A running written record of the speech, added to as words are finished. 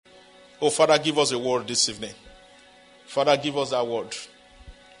Oh, Father, give us a word this evening. Father, give us that word.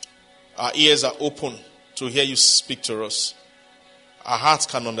 Our ears are open to hear you speak to us. Our hearts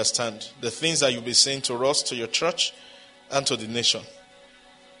can understand the things that you'll be saying to us, to your church, and to the nation.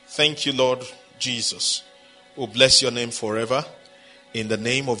 Thank you, Lord Jesus. Oh, bless your name forever. In the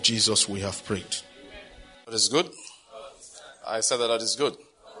name of Jesus, we have prayed. That is good. I said that is good.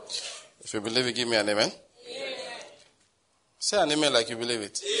 If you believe it, give me an amen. Amen. Say an amen like you believe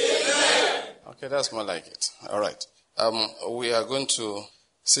it. Amen. Okay, that's more like it. All right. We are going to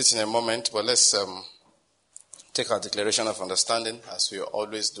sit in a moment, but let's take our declaration of understanding as we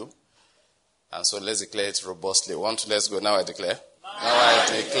always do. And so let's declare it robustly. 1, 2, let's go. Now I declare. Now I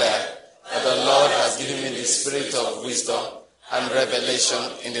declare that the Lord has given me the spirit of wisdom and revelation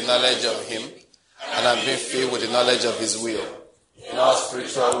in the knowledge of Him, and I'm being filled with the knowledge of His will, in all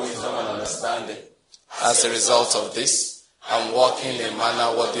spiritual wisdom and understanding. As a result of this, I'm walking in a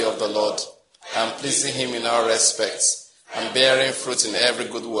manner worthy of the Lord. I'm pleasing Him in all respects. I'm bearing fruit in every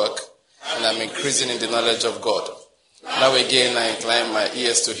good work, and I'm increasing in the knowledge of God. Now again, I incline my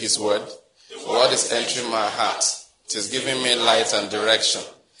ears to His word. The word is entering my heart. It is giving me light and direction.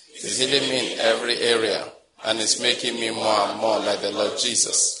 It is healing me in every area, and it's making me more and more like the Lord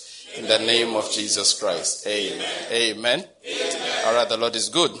Jesus. In the name of Jesus Christ. Amen. Amen. Amen. All right, the Lord is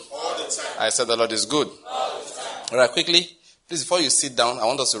good. I said the Lord is good. All right, quickly, please, before you sit down, I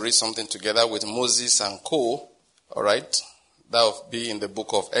want us to read something together with Moses and co. All right, that will be in the book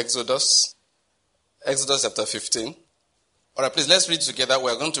of Exodus. Exodus chapter 15. All right, please, let's read together.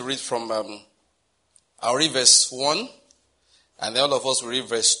 We're going to read from, I'll read verse 1, and then all of us will read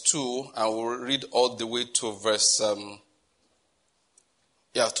verse 2, and we'll read all the way to verse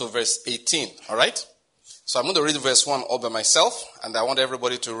 18, all right? So I'm going to read verse 1 all by myself, and I want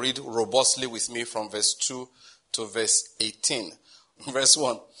everybody to read robustly with me from verse 2 to verse 18. Verse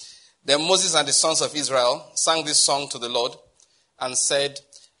 1. Then Moses and the sons of Israel sang this song to the Lord and said,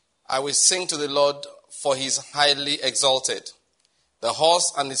 I will sing to the Lord, for he is highly exalted. The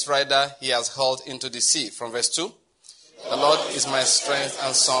horse and its rider he has hurled into the sea. From verse 2. The Lord is my strength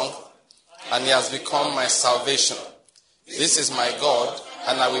and song, and he has become my salvation. This is my God,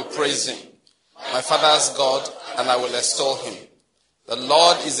 and I will praise him. My father's God, and I will extol him. The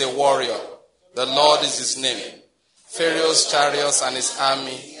Lord is a warrior. The Lord is his name. Pharaoh's chariots and his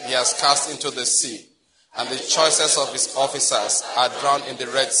army he has cast into the sea, and the choicest of his officers are drowned in the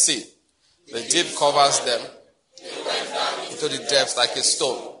Red Sea. The deep covers them. They went down into the depths like a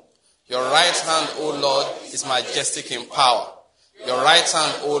stone. Your right hand, O Lord, is majestic in power. Your right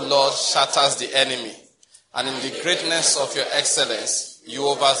hand, O Lord, shatters the enemy. And in the greatness of your excellence, you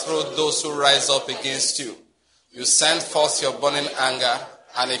overthrow those who rise up against you. You send forth your burning anger,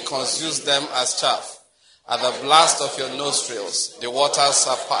 and it consumes them as chaff. At the blast of your nostrils, the waters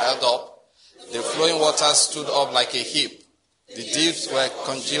are piled up. The flowing waters stood up like a heap. The deeps were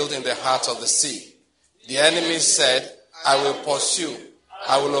congealed in the heart of the sea. The enemy said, I will pursue,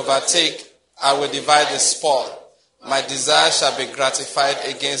 I will overtake, I will divide the spoil. My desire shall be gratified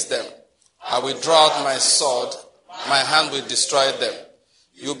against them. I will draw out my sword, my hand will destroy them.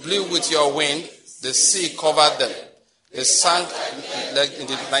 You blew with your wind, the sea covered them. They sank in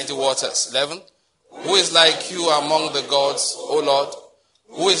the 90 waters. 11. Who is like you among the gods, O Lord?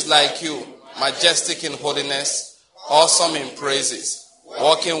 Who is like you, majestic in holiness, awesome in praises,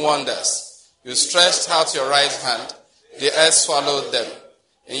 working wonders? You stretched out your right hand, the earth swallowed them.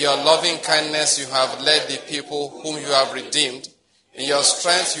 In your loving kindness you have led the people whom you have redeemed. In your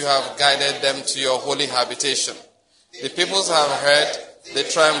strength you have guided them to your holy habitation. The peoples have heard, they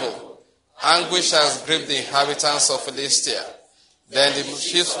tremble. Anguish has gripped the inhabitants of Philistia. Then the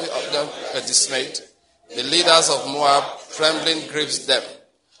chiefs of them were dismayed. The leaders of Moab, trembling, grips them.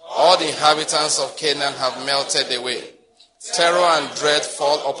 All the inhabitants of Canaan have melted away. Terror and dread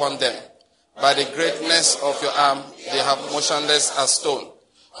fall upon them. By the greatness of your arm, they have motionless as stone.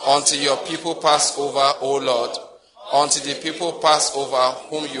 Until your people pass over, O Lord, until the people pass over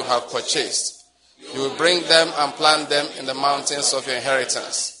whom you have purchased. You will bring them and plant them in the mountains of your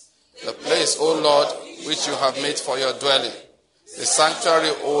inheritance. The place, O Lord, which you have made for your dwelling. The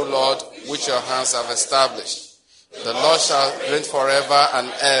sanctuary, O Lord, which your hands have established. The Lord shall reign forever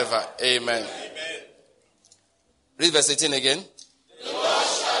and ever. Amen. Read verse 18 again. The Lord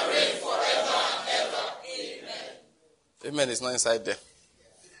shall reign forever and ever. Amen. Amen is not inside there.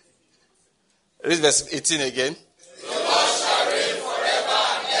 Read verse 18 again. The Lord shall reign forever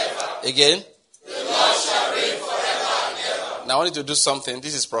and ever. Again. The Lord shall reign forever and ever. Now I want you to do something.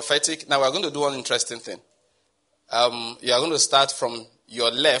 This is prophetic. Now we're going to do one interesting thing. You are going to start from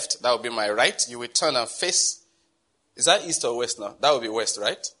your left. That will be my right. You will turn and face. Is that east or west now? That will be west,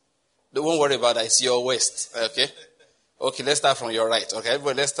 right? Don't worry about that. It's your waist. Okay? Okay, let's start from your right. Okay,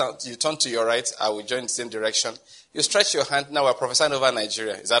 everybody, let's start. You turn to your right. I will join the same direction. You stretch your hand. Now we're prophesying over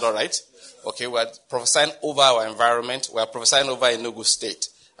Nigeria. Is that all right? Okay, we're prophesying over our environment. We're prophesying over Enugu State.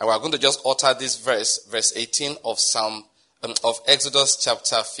 And we're going to just utter this verse 18 of of Exodus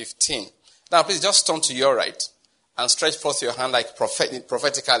chapter 15. Now, please just turn to your right and stretch forth your hand like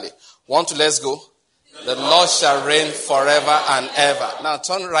prophetically. 1, 2, let's go. The Lord shall reign forever and ever. Now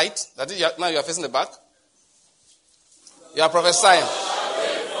turn right. Now you are facing the back. You are prophesying.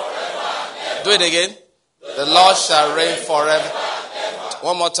 Do it again. The Lord shall reign forever.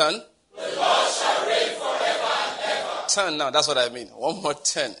 One more turn. The Lord shall reign forever and ever. Turn now. That's what I mean. One more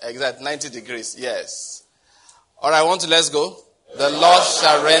turn. Exact 90 degrees. Yes. All right. 1, 2, let's go. The Lord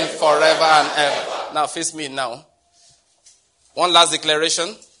shall reign forever and ever. Now face me now. One last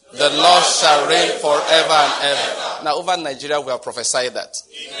declaration. The Lord shall reign forever and ever. Now over Nigeria we have prophesied that.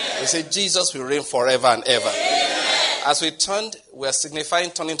 We say Jesus will reign forever and ever. As we turned, we are signifying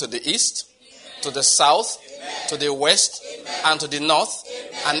turning to the east, to the south, to the west, and to the north,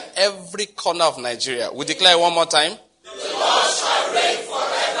 and every corner of Nigeria. We declare one more time. The Lord shall reign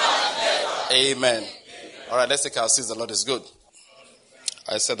forever and ever. Amen. All right, let's take our seats. The Lord is good.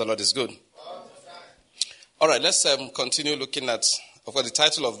 I said the Lord is good. All right, let's continue looking at, of course, the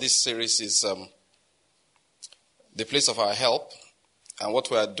title of this series is The Place of Our Help. And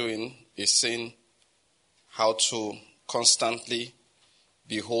what we are doing is seeing how to constantly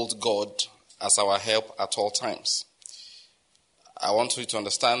behold God as our help at all times. I want you to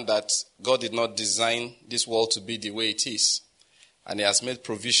understand that God did not design this world to be the way it is. And He has made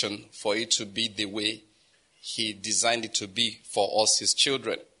provision for it to be the way He designed it to be for us, His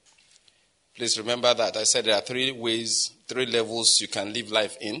children. Please remember that I said there are 3 levels you can live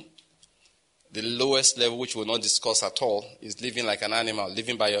life in. The lowest level, which we'll not discuss at all, is living like an animal,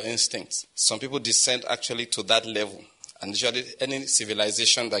 living by your instincts. Some people descend actually to that level. And usually any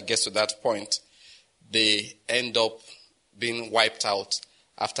civilization that gets to that point, they end up being wiped out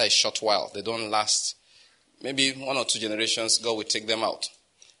after a short while. They don't last. Maybe 1 or 2 generations, God will take them out.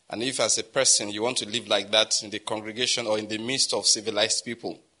 And if as a person you want to live like that in the congregation or in the midst of civilized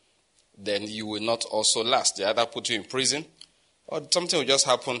people, then you will not also last. They either put you in prison or something will just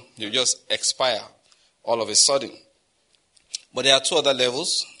happen. You just expire all of a sudden. But there are 2 other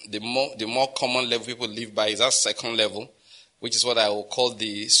levels. The more common level people live by is that second level, which is what I will call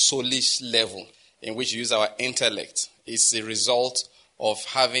the soulish level, in which we use our intellect. It's a result of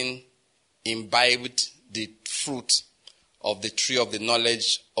having imbibed the fruit of the tree of the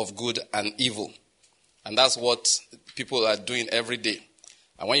knowledge of good and evil. And that's what people are doing every day.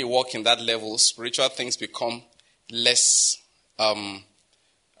 And when you walk in that level, spiritual things become less,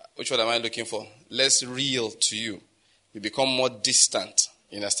 which word am I looking for? Less real to you. You become more distant.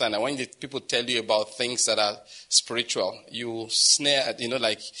 You understand? And when people tell you about things that are spiritual, you snare at,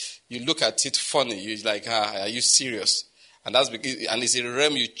 like, you look at it funny. You're like, are you serious? And it's a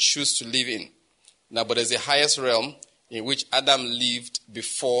realm you choose to live in. Now, but there's a highest realm in which Adam lived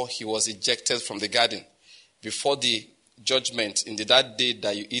before he was ejected from the garden. Before the judgment, in that day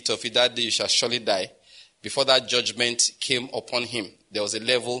that you eat of it, that day you shall surely die. Before that judgment came upon him, there was a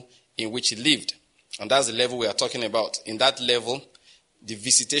level in which he lived. And that's the level we are talking about. In that level, the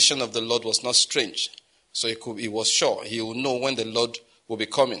visitation of the Lord was not strange. So he was sure. He would know when the Lord will be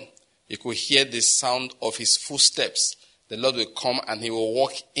coming. He could hear the sound of his footsteps. The Lord will come and he will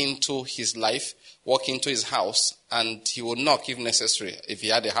walk into his life, walk into his house, and he will knock if necessary, if he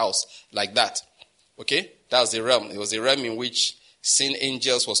had a house like that. Okay? That was the realm. It was a realm in which seeing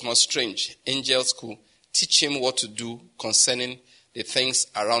angels was not strange. Angels could teach him what to do concerning the things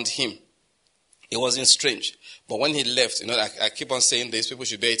around him. It wasn't strange. But when he left, I keep on saying this, people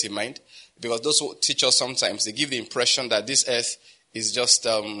should bear it in mind, because those who teach us sometimes, they give the impression that this earth is just,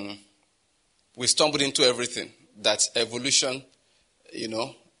 we stumbled into everything, that evolution,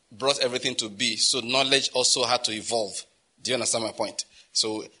 brought everything to be. So knowledge also had to evolve. Do you understand my point?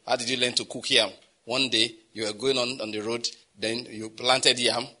 So how did you learn to cook yam? One day, you were going on the road, then you planted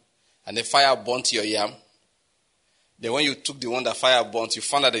yam, and the fire burnt your yam. Then when you took the one that fire burnt, you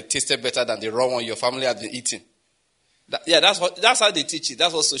found that it tasted better than the raw one your family had been eating. That's how they teach it.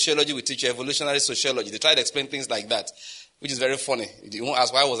 That's what sociology will teach you, evolutionary sociology. They try to explain things like that, which is very funny. You won't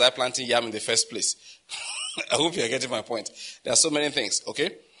ask, why was I planting yam in the first place? I hope you're getting my point. There are so many things,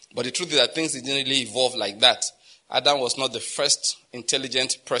 okay? But the truth is that things didn't really evolve like that. Adam was not the first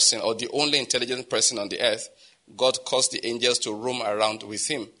intelligent person or the only intelligent person on the earth. God caused the angels to roam around with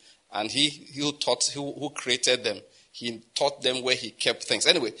him. And he who created them, he taught them where he kept things.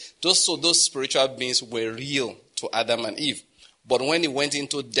 Anyway, those spiritual beings were real to Adam and Eve. But when he went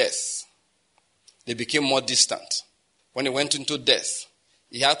into death, they became more distant. When he went into death,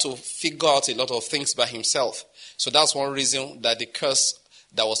 he had to figure out a lot of things by himself. So that's one reason that the curse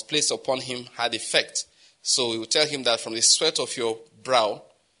that was placed upon him had effect. So he would tell him that from the sweat of your brow,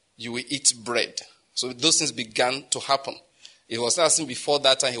 you will eat bread. So those things began to happen. It was not as before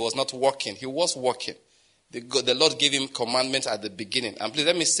that time he was not working. He was working. The Lord gave him commandment at the beginning. And please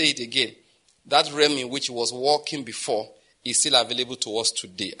let me say it again. That realm in which he was walking before is still available to us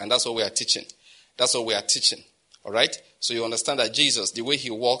today. And that's what we are teaching. That's what we are teaching. All right? So you understand that Jesus, the way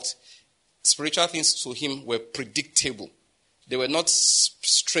he walked, spiritual things to him were predictable. They were not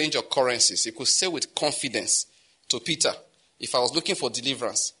strange occurrences. He could say with confidence to Peter, if I was looking for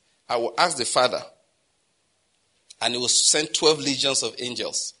deliverance, I will ask the Father, and he will send 12 legions of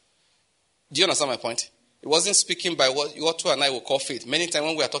angels. Do you understand my point? He wasn't speaking by what you and I will call faith. Many times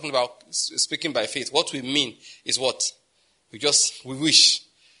when we are talking about speaking by faith, what we mean is what? We wish.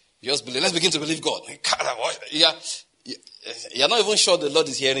 You just believe. Let's begin to believe God. You're not even sure the Lord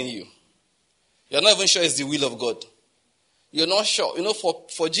is hearing you. You're not even sure it's the will of God. You're not sure. You know,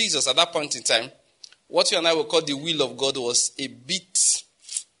 for Jesus at that point in time, what you and I will call the will of God was a bit.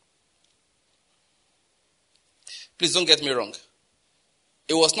 Please don't get me wrong.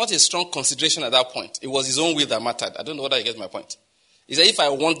 It was not a strong consideration at that point. It was his own will that mattered. I don't know whether you get my point. He said, if I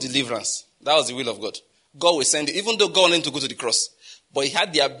want deliverance, that was the will of God. God will send it, even though God wanted to go to the cross. But he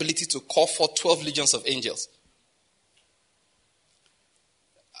had the ability to call for 12 legions of angels.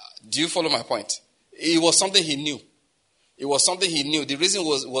 Do you follow my point? It was something he knew. It was something he knew. The reason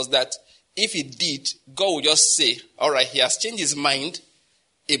was that if he did, God would just say, all right, he has changed his mind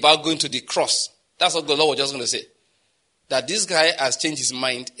about going to the cross. That's what the Lord was just going to say. That this guy has changed his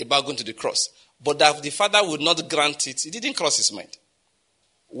mind about going to the cross. But that the Father would not grant it. He didn't cross his mind.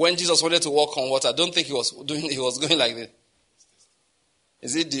 When Jesus wanted to walk on water, I don't think he was going like this.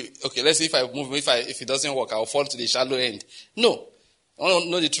 Is it okay, let's see if I move, if it doesn't work, I'll fall to the shallow end. No. I want to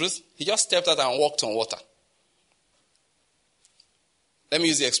know the truth. He just stepped out and walked on water. Let me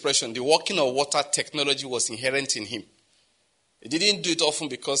use the expression, the walking on water technology was inherent in him. He didn't do it often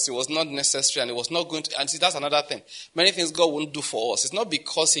because it was not necessary and it was not going to, and see, that's another thing. Many things God won't do for us. It's not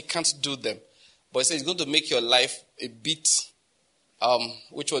because he can't do them, but he says it's going to make your life a bit,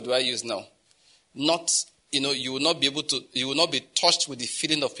 which word do I use now? Not, you will not be touched with the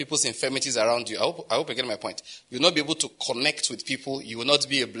feeling of people's infirmities around you. I hope I get my point. You will not be able to connect with people. You will not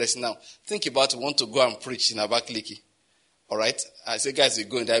be a blessing. Now, think about want to go and preach in Abakaliki. All right? I say, guys, you're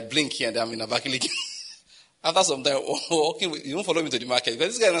going there. I blink here and I'm in Abakaliki. After some time, walking, you won't follow me to the market.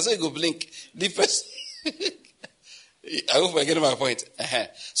 Because this guy, I say, go blink. Leave first. I hope I get my point.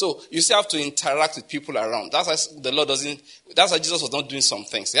 So, you still have to interact with people around. That's why the Lord that's why Jesus was not doing some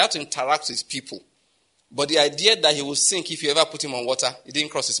things. He had to interact with people. But the idea that he will sink if you ever put him on water, it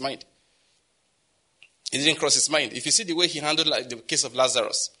didn't cross his mind. It didn't cross his mind. If you see the way he handled the case of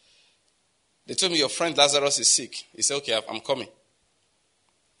Lazarus, they told me your friend Lazarus is sick. He said, okay, I'm coming.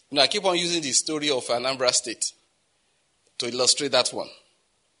 I keep on using the story of Anambra State to illustrate that one.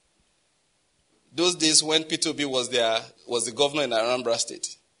 Those days when Peter Obi was the governor in Anambra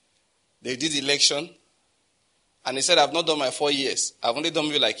State, they did the election, and he said, I've not done my 4 years. I've only done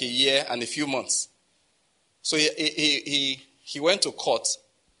maybe like a year and a few months. So he went to court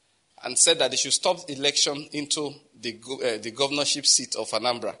and said that they should stop the election into the governorship seat of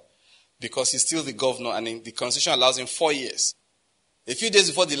Anambra because he's still the governor and the constitution allows him 4 years. A few days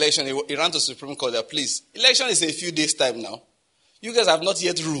before the election, he ran to Supreme Court that, please, election is a few days' time now. You guys have not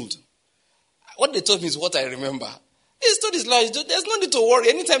yet ruled. What they told me is what I remember. They told his lawyers, there's no need to worry.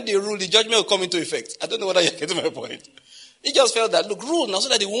 Anytime they rule, the judgment will come into effect. I don't know whether you're getting my point. He just felt that, look, rule now so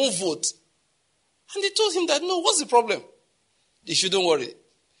that they won't vote. And they told him that, no, what's the problem? They shouldn't worry.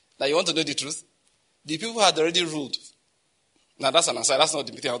 Now, you want to know the truth? The people had already ruled. Now, that's an aside. That's not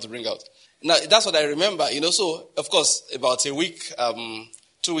the thing I want to bring out. Now, that's what I remember. So, of course, about a week,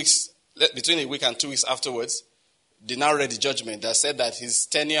 2 weeks, between a week and 2 weeks afterwards, they now read the judgment that said that his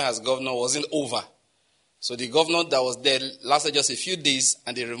tenure as governor wasn't over. So the governor that was there lasted just a few days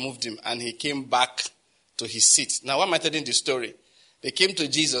and they removed him and he came back to his seat. Now, why am I telling the story? They came to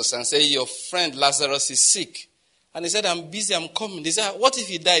Jesus and said, your friend Lazarus is sick. And he said, I'm busy, I'm coming. They said, what if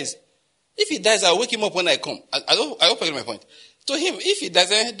he dies? If he dies, I'll wake him up when I come. I hope I get my point. To him, if he dies,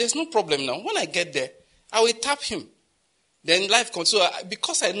 there's no problem now. When I get there, I will tap him. Then life comes. So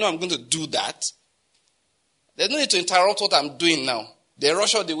because I know I'm going to do that, there's no need to interrupt what I'm doing now. They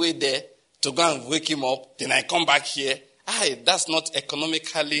rush all the way there to go and wake him up. Then I come back here. That's not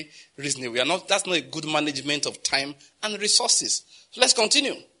economically reasonable. That's not a good management of time and resources. So let's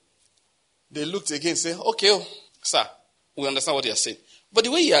continue. They looked again and said, okay, sir, we understand what you are saying. But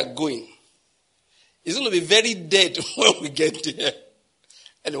the way you are going, it's going to be very dead when we get there.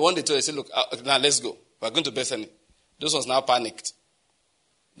 And one day they say, look, now let's go. We're going to Bethany. Those ones now panicked.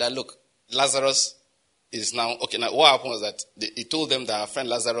 That look, Lazarus is now, okay, now what happened was that he told them that our friend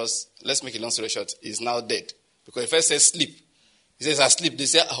Lazarus, let's make a long story short, is now dead. Because he first says sleep. He says, asleep. They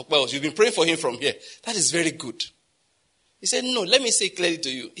say, well, you've been praying for him from here. That is very good. He said, no, let me say clearly to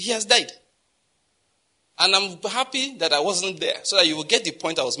you, he has died. And I'm happy that I wasn't there, so that you will get the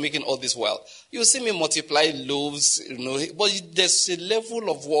point I was making all this while. You see me multiply loaves, but there's a level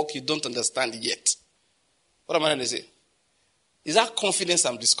of work you don't understand yet. What am I trying to say? Is that confidence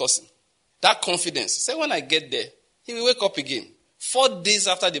I'm discussing? That confidence. Say when I get there, he will wake up again. 4 days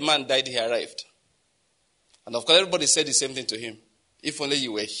after the man died, he arrived. And of course, everybody said the same thing to him. If only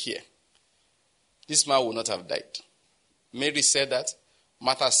you were here, this man would not have died. Mary said that.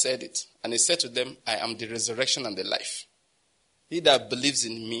 Martha said it. And he said to them, I am the resurrection and the life. He that believes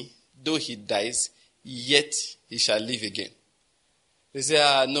in me, though he dies, yet he shall live again. They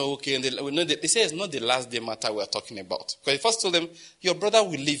say, no, okay. They say it's not the last day matter we are talking about. Because he first told them, your brother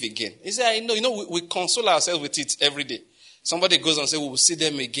will live again. He said, I know. We console ourselves with it every day. Somebody goes and says, we will see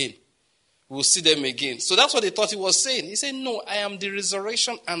them again. We will see them again. So that's what they thought he was saying. He said, no, I am the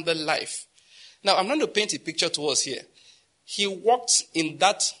resurrection and the life. Now, I'm going to paint a picture to us here. He walked in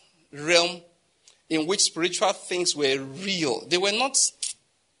that realm in which spiritual things were real. They were not,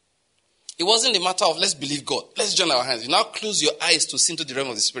 it wasn't a matter of let's believe God. Let's join our hands. You now close your eyes to see into the realm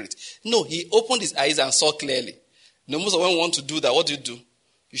of the spirit. No, he opened his eyes and saw clearly. No, most of when we want to do that, what do?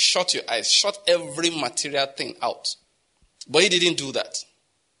 You shut your eyes, shut every material thing out. But he didn't do that.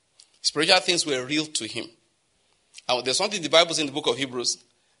 Spiritual things were real to him. And there's something in the Bible says in the book of Hebrews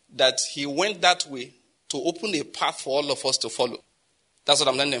that he went that way to open a path for all of us to follow. That's what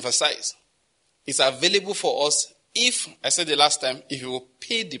I'm trying to emphasize. It's available for us if, I said the last time, if you will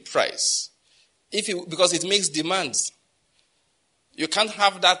pay the price. Because it makes demands. You can't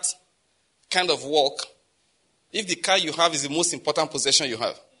have that kind of walk if the car you have is the most important possession you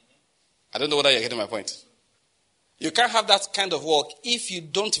have. I don't know whether you're getting my point. You can't have that kind of walk if you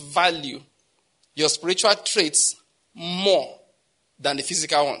don't value your spiritual traits more than the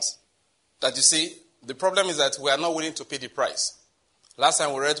physical ones. That you see, the problem is that we are not willing to pay the price. Last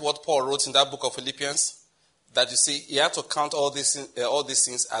time we read what Paul wrote in that book of Philippians, that you see, he had to count all these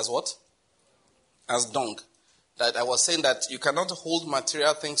things as what? As dung. That I was saying that you cannot hold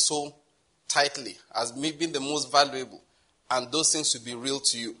material things so tightly as maybe the most valuable, and those things should be real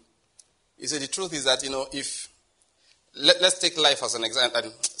to you. You see, the truth is that, if, let's take life as an example,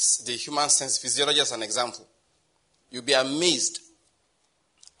 and the human sense, physiology as an example. You'll be amazed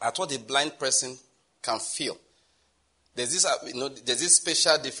at what a blind person can feel. There's this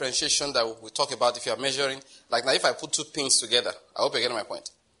special differentiation that we talk about if you are measuring. Like now, if I put 2 pins together, I hope you're getting my point.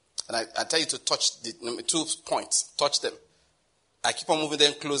 And I tell you to touch the 2 points, touch them. I keep on moving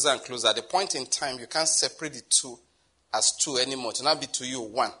them closer and closer. At the point in time, you can't separate the 2 as 2 anymore. It will not be to you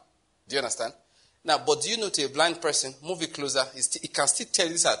 1. Do you understand? Now, but do you know to a blind person, move it closer, it can still tell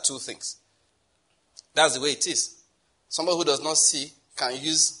you these are 2 things. That's the way it is. Somebody who does not see can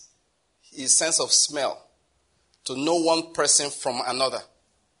use his sense of smell to know one person from another.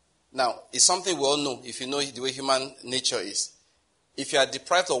 Now, it's something we all know if you know the way human nature is. If you are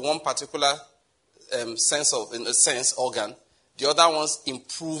deprived of one particular sense organ, the other ones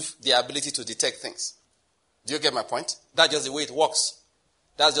improve the ability to detect things. Do you get my point? That's just the way it works.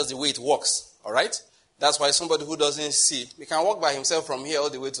 That's just the way it works. All right? That's why somebody who doesn't see, he can walk by himself from here all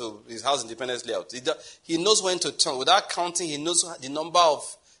the way to his house Independence Layout. He knows when to turn. Without counting, he knows the number of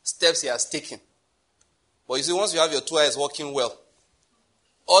steps he has taken. But you see, once you have your 2 eyes working well,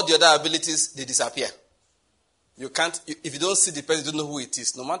 all the other abilities, they disappear. You can't, if you don't see the person, you don't know who it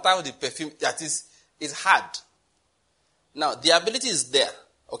is. No matter how the perfume that is, it's hard. Now, the ability is there,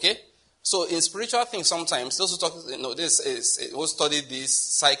 okay? So in spiritual things, sometimes those who talk, who study these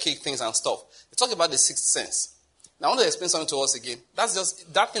psychic things and stuff, they talk about the 6th sense. Now, I want to explain something to us again.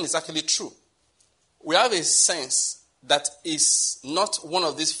 That thing is actually true. We have a sense that is not one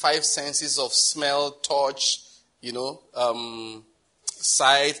of these 5 senses of smell, touch,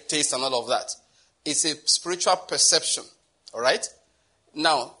 sight, taste, and all of that. It's a spiritual perception, all right?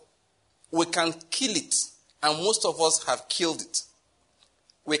 Now, we can kill it, and most of us have killed it.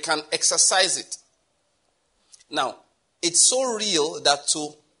 We can exercise it. Now, it's so real that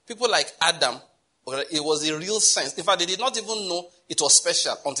to people like Adam, it was a real sense. In fact, they did not even know it was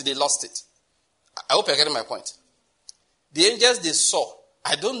special until they lost it. I hope you're getting my point. The angels they saw,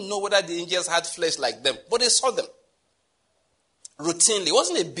 I don't know whether the angels had flesh like them, but they saw them routinely. It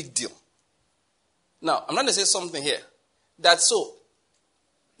wasn't a big deal. Now, I'm going to say something here. that so,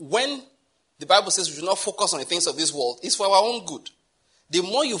 when the Bible says we should not focus on the things of this world, it's for our own good. The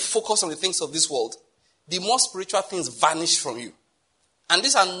more you focus on the things of this world, the more spiritual things vanish from you. And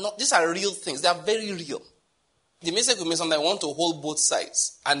these are real things. They are very real. The mistake we make sometimes, we want to hold both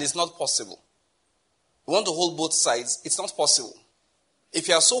sides, and it's not possible. We want to hold both sides, it's not possible. If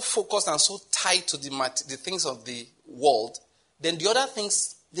you are so focused and so tied to the things of the world, then the other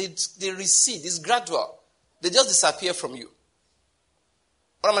things, they recede. It's gradual. They just disappear from you.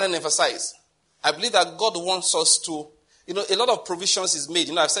 What am I going to emphasize? I believe that God wants us to, a lot of provisions is made.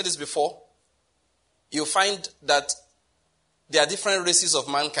 I've said this before. You find that there are different races of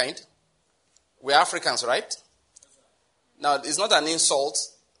mankind. We're Africans, right? Now, it's not an insult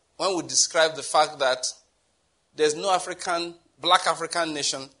when we describe the fact that there's no black African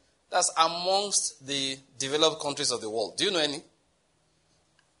nation that's amongst the developed countries of the world. Do you know any?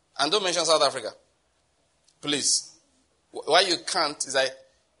 And don't mention South Africa. Please. Why you can't is that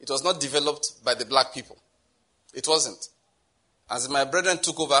it was not developed by the black people. It wasn't. As my brethren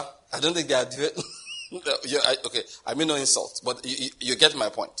took over, I don't think they are developed. Okay, I mean no insult, but you get my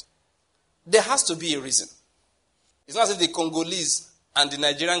point. There has to be a reason. It's not as if the Congolese and the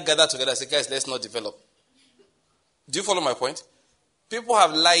Nigerian gather together and say, guys, let's not develop. Do you follow my point? People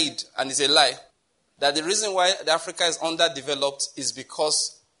have lied, and it's a lie, that the reason why Africa is underdeveloped is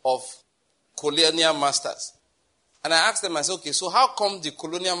because of colonial masters. And I asked them, I said, okay, so how come the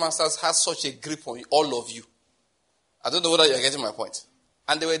colonial masters had such a grip on all of you? I don't know whether you're getting my point.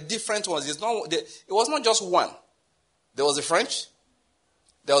 And there were different ones. It was not just one. There was the French,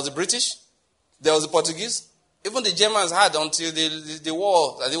 there was the British, there was the Portuguese. Even the Germans had until the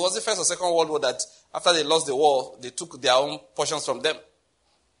war. It was the First or Second World War that after they lost the war, they took their own portions from them.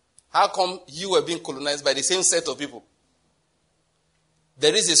 How come you were being colonized by the same set of people?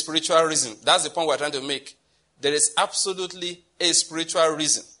 There is a spiritual reason. That's the point we're trying to make. There is absolutely a spiritual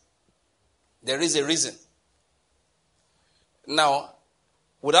reason. There is a reason. Now,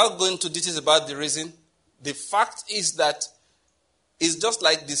 without going into details about the reason, the fact is that it's just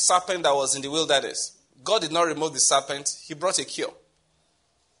like the serpent that was in the wilderness. God did not remove the serpent. He brought a cure.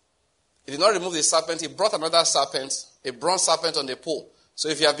 He did not remove the serpent. He brought another serpent, a bronze serpent on the pole. So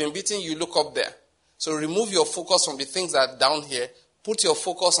if you have been beaten, you look up there. So remove your focus from the things that are down here. Put your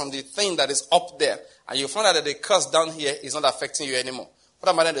focus on the thing that is up there. And you find out that the curse down here is not affecting you anymore. What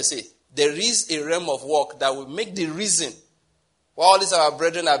am I trying to say? There is a realm of work that will make the reason why all these our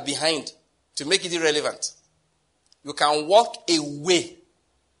brethren are behind to make it irrelevant. You can walk away.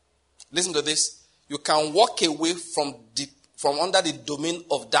 Listen to this. You can walk away from under the domain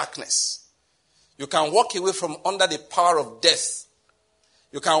of darkness. You can walk away from under the power of death.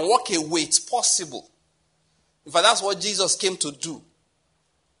 You can walk away. It's possible. In fact, that's what Jesus came to do.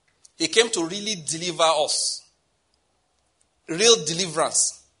 He came to really deliver us. Real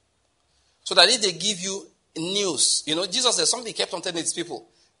deliverance. So that if they give you news, Jesus said something he kept on telling his people.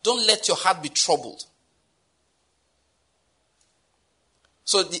 Don't let your heart be troubled.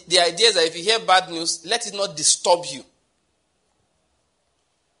 So the idea is that if you hear bad news, let it not disturb you.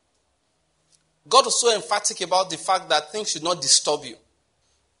 God was so emphatic about the fact that things should not disturb you.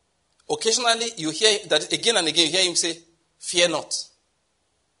 Occasionally, you hear that again and again, you hear him say, fear not.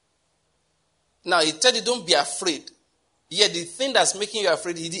 Now, he told you, don't be afraid. Yet the thing that's making you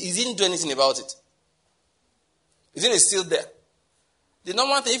afraid, he didn't do anything about it. His thing is still there. The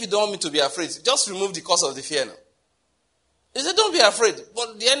normal thing, if you don't want me to be afraid, just remove the cause of the fear now. He said, don't be afraid.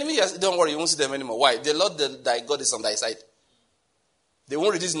 But the enemy, don't worry, you won't see them anymore. Why? The Lord thy God is on thy side. They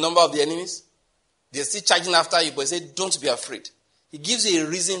won't reduce the number of the enemies. They're still charging after you, but he said, don't be afraid. He gives you a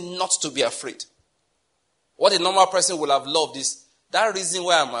reason not to be afraid. What a normal person would have loved is, that reason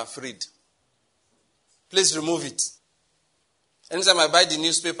why I'm afraid. Please remove it. Anytime I buy the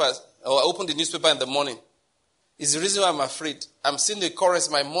newspapers, or I open the newspaper in the morning, it's the reason why I'm afraid. I'm seeing the currency,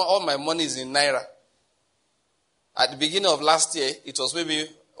 all my money is in Naira. At the beginning of last year, it was maybe,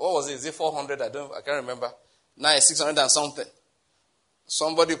 what was it? Is it 400? I can't remember. Now it's 600 and something.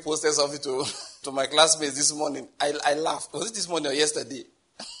 Somebody posted something to my classmates this morning. I laughed. Was it this morning or yesterday?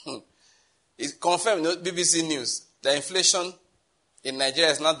 It confirmed, BBC News, the inflation in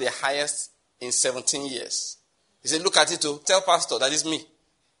Nigeria is not the highest in 17 years. He said, look at it too. Tell pastor, that is me.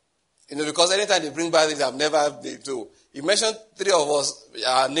 Because anytime they bring bad things, I've never been to. He mentioned 3 of us,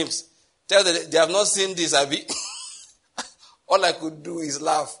 our names. Tell them they have not seen this, Abi. All I could do is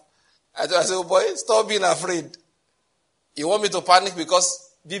laugh. I said, oh boy, stop being afraid. You want me to panic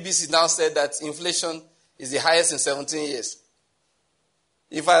because BBC now said that inflation is the highest in 17 years.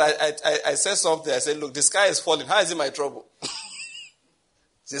 In fact, I said something. I said, look, the sky is falling. How is it my trouble?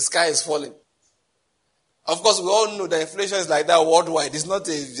 The sky is falling. Of course, we all know that inflation is like that worldwide. It's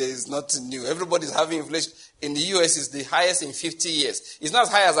not new. Everybody's having inflation. In the US, it's the highest in 50 years. It's not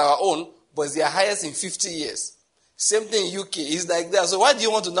as high as our own, but it's the highest in 50 years. Same thing in UK. It's like that. So why do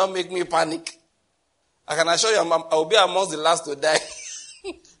you want to now make me panic? I can assure you I will be amongst the last to die.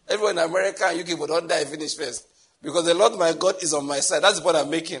 Everyone in America and UK will not die finish first. Because the Lord my God is on my side. That's the point I'm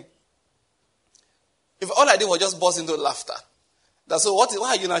making. If all I did was just burst into laughter. That's so why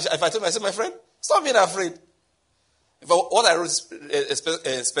are you now? If I told me, I said, my friend, stop being afraid. What I wrote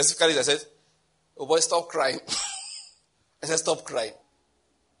specifically, I said, oh boy, stop crying. I said, stop crying.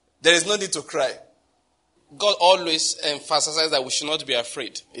 There is no need to cry. God always emphasizes that we should not be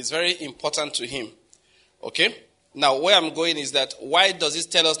afraid. It's very important to him. Okay? Now, where I'm going is that why does he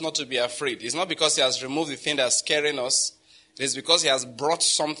tell us not to be afraid? It's not because he has removed the thing that's scaring us. It is because he has brought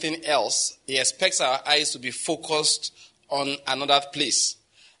something else. He expects our eyes to be focused on another place.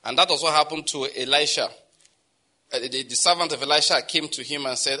 And that also happened to Elisha. The servant of Elisha came to him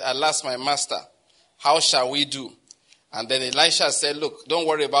and said, alas, my master, how shall we do? And then Elisha said, look, don't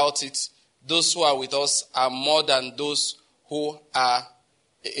worry about it. Those who are with us are more than those who are,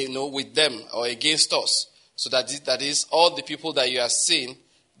 with them or against us. So that is all the people that you are seeing,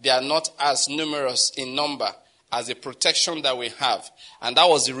 they are not as numerous in number as the protection that we have. And that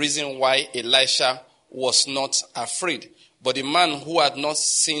was the reason why Elisha was not afraid. But the man who had not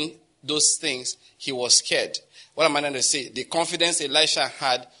seen those things, he was scared. What am I going to say? The confidence Elisha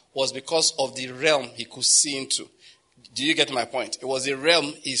had was because of the realm he could see into. Do you get my point? It was the realm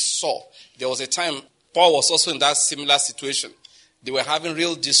he saw. There was a time Paul was also in that similar situation. They were having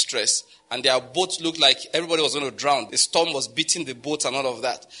real distress, and their boat looked like everybody was going to drown. The storm was beating the boat and all of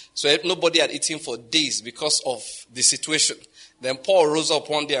that. So nobody had eaten for days because of the situation. Then Paul rose up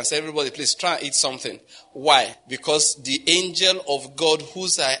one day and said, everybody, please try and eat something. Why? Because the angel of God,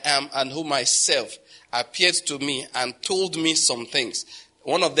 whose I am and whom I serve, appeared to me and told me some things.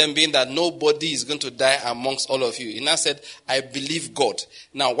 One of them being that nobody is going to die amongst all of you. He now said, I believe God.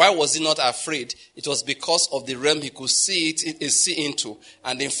 Now, why was he not afraid? It was because of the realm he could see into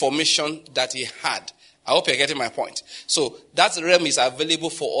and the information that he had. I hope you're getting my point. So that realm is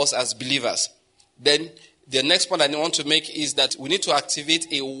available for us as believers. Then the next point I want to make is that we need to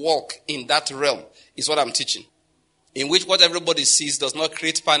activate a walk in that realm, is what I'm teaching. In which what everybody sees does not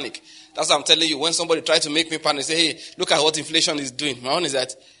create panic. That's what I'm telling you. When somebody tries to make me panic, say, hey, look at what inflation is doing. My own is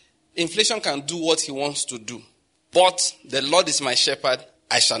that inflation can do what he wants to do. But the Lord is my shepherd,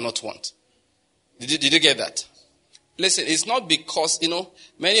 I shall not want. Did you get that? Listen, it's not because,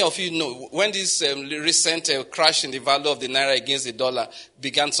 many of you know, when this recent crash in the value of the naira against the dollar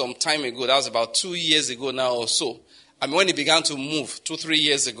began some time ago, that was about 2 years ago now or so. I mean, when it began to move 2-3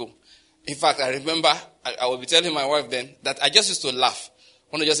 years ago. In fact, I remember, I would be telling my wife then that I just used to laugh.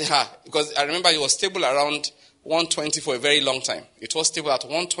 I want to just say, because I remember it was stable around 120 for a very long time. It was stable at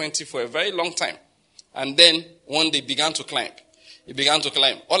 120 for a very long time. And then one day it began to climb. It began to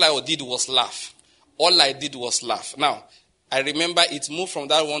climb. All I did was laugh. Now, I remember it moved from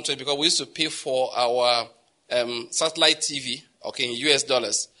that 120 because we used to pay for our satellite TV, in US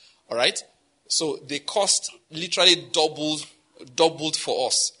dollars. All right? So the cost literally doubled for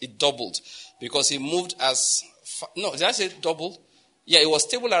us. It doubled because it moved did I say doubled? Yeah, it was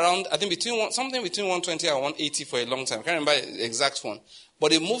stable around, I think something between 120 and 180 for a long time. I can't remember the exact one.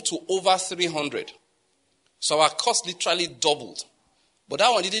 But it moved to over 300. So our cost literally doubled. But that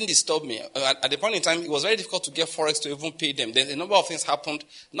one didn't disturb me. At the point in time, it was very difficult to get Forex to even pay them. Then a number of things happened,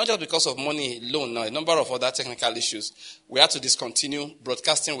 not just because of money alone, a number of other technical issues. We had to discontinue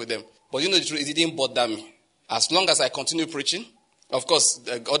broadcasting with them. But the truth, it didn't bother me. As long as I continue preaching, of course,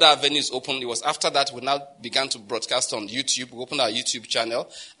 other avenues opened. It was after that we now began to broadcast on YouTube. We opened our YouTube channel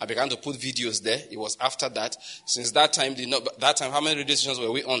and began to put videos there. It was after that. Since that time, how many radio stations were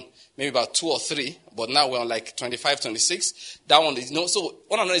we on? Maybe about 2 or 3. But now we're on like 25, 26. That one is So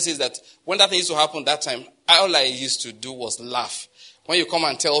what I'm going to say is that when that thing used to happen that time, all I used to do was laugh. When you come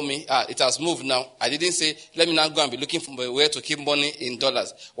and tell me, it has moved now, I didn't say, let me now go and be looking for where to keep money in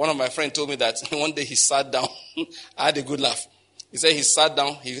dollars. One of my friends told me that one day he sat down. I had a good laugh. He said he sat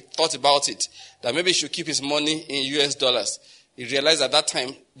down, he thought about it, that maybe he should keep his money in US dollars. He realized at that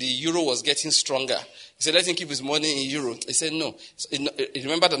time the euro was getting stronger. He said, let him keep his money in euro. He said, no. He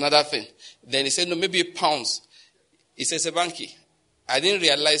remembered another thing. Then he said, no, maybe pounds. He said, Sebanki, I didn't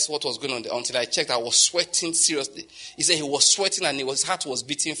realize what was going on there until I checked. I was sweating seriously. He said he was sweating and his heart was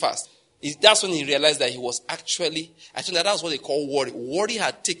beating fast. That's when he realized that he was I think that's what they call worry. Worry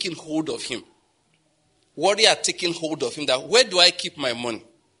had taken hold of him. Worry had taken hold of him that where do I keep my money?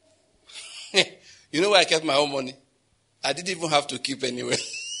 You know where I kept my own money? I didn't even have to keep anywhere.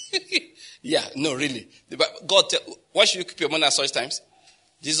 Yeah, no, really. God, why should you keep your money at such times?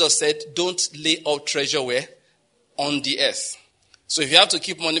 Jesus said, don't lay up treasure where? On the earth. So if you have to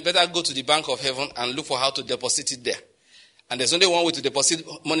keep money, better go to the bank of heaven and look for how to deposit it there. And there's only one way to deposit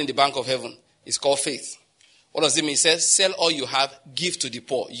money in the bank of heaven. It's called faith. What does it mean? It says, sell all you have, give to the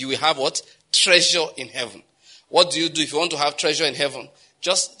poor. You will have what? Treasure in heaven. What do you do if you want to have treasure in heaven?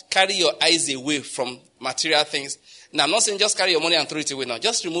 Just carry your eyes away from material things. Now, I'm not saying just carry your money and throw it away now.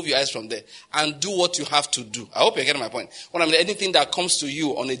 Just remove your eyes from there and do what you have to do. I hope you're getting my point. When I mean anything that comes to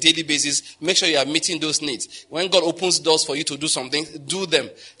you on a daily basis, make sure you are meeting those needs. When God opens doors for you to do something, do them.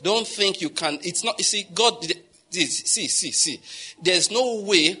 Don't think you can. It's not, you see, God, see. There's no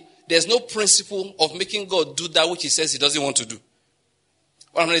way, there's no principle of making God do that which he says he doesn't want to do.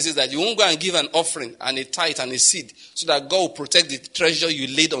 What I'm going to say is that you won't go and give an offering and a tithe and a seed so that God will protect the treasure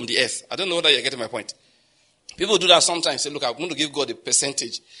you laid on the earth. I don't know whether you're getting my point. People do that sometimes. Say, look, I'm going to give God a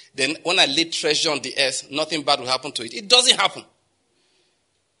percentage. Then when I lay treasure on the earth, nothing bad will happen to it. It doesn't happen.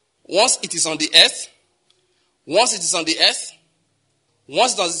 Once it is on the earth, once it's on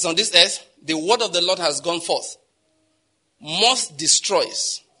this earth, the word of the Lord has gone forth. Moth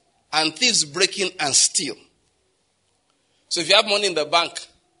destroys, and thieves break in and steal. So if you have money in the bank,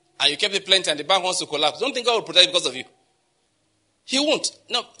 and you kept it plenty, and the bank wants to collapse, don't think God will protect it because of you. He won't.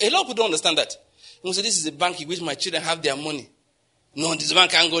 Now, a lot of people don't understand that. You say, this is a bank in which my children have their money. No, this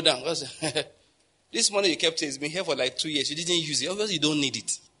bank can't go down. This money you kept here has been here for like 2 years. You didn't use it. Obviously, you don't need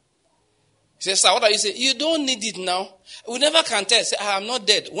it. He says, sir, what are you saying? You don't need it now. We never can tell. Say, I'm not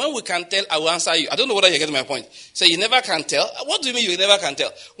dead. When we can tell, I will answer you. I don't know whether you're getting my point. Say, you never can tell. What do you mean you never can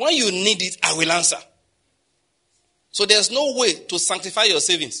tell? When you need it, I will answer. So there's no way to sanctify your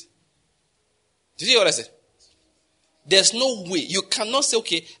savings. Did you hear what I said? There's no way. You cannot say,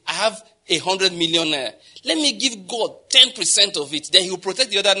 okay, I have 100 million naira. Let me give God 10% of it. Then he will protect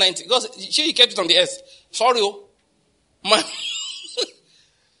the other 90. Because sure he kept it on the earth. Sorry, man.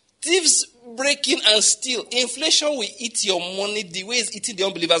 Thieves break in and steal. Inflation will eat your money the way it's eating the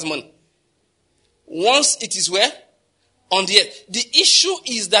unbeliever's money. Once it is where? On the earth. The issue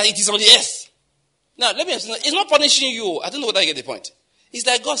is that it is on the earth. Now, let me explain. It's not punishing you. I don't know whether I get the point. It's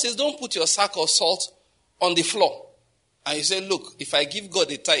like God says, don't put your sack of salt on the floor. And you say, look, if I give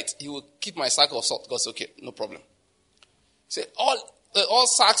God a tithe, he will keep my sack of salt. God says, okay, no problem. Say, all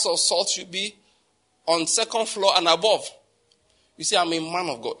sacks of salt should be on second floor and above. You say, I'm a man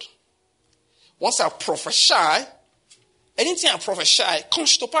of God. Once I prophesy, anything I prophesy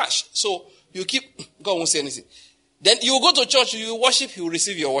comes to pass. So you keep, God won't say anything. Then you will go to church, you will worship, he will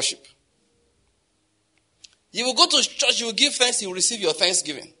receive your worship. You will go to church, you will give thanks, you will receive your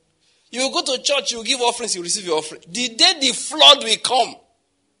thanksgiving. You will go to church, you will give offerings, you will receive your offering. The day the flood will come,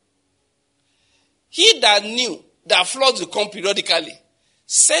 he that knew that flood will come periodically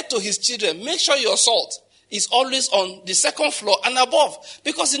said to his children, make sure your salt is always on the second floor and above.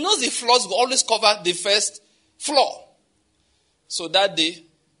 Because he knows the floods will always cover the first floor. So that day,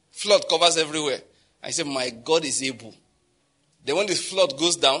 flood covers everywhere. I said, my God is able. Then when the flood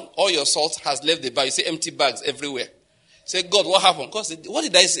goes down, all your salt has left the bag. You see empty bags everywhere. Say, God, what happened? God said, what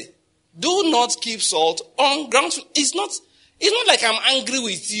did I say? Do not keep salt on ground. It's not like I'm angry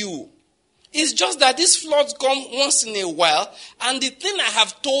with you. It's just that these floods come once in a while, and the thing I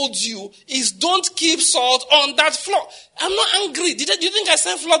have told you is don't keep salt on that floor. I'm not angry. Do you think I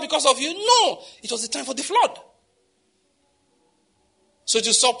sent flood because of you? No. It was the time for the flood. So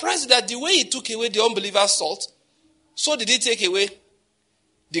to surprise you that the way he took away the unbeliever's salt, so did he take away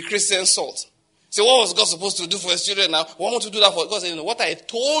the Christian salt. So what was God supposed to do for his children now? Why want to do that for God? Said, what I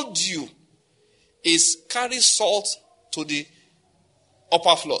told you is carry salt to the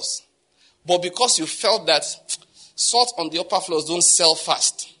upper floors. But because you felt that salt on the upper floors don't sell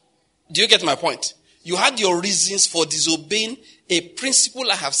fast. Do you get my point? You had your reasons for disobeying a principle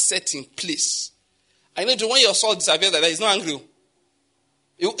I have set in place. I know when your salt disappears like that, he's not angry.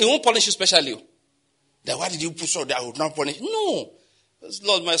 It won't punish you specially. Then why did you put salt there? I would not punish you. No.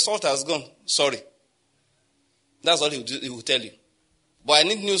 Lord, my salt has gone. Sorry. That's all he will tell you. But I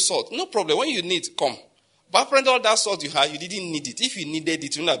need new salt. No problem. When you need, come. But apparently all that salt you had, you didn't need it. If you needed it,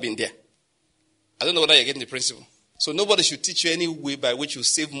 it wouldn't have been there. I don't know whether you're getting the principle. So nobody should teach you any way by which you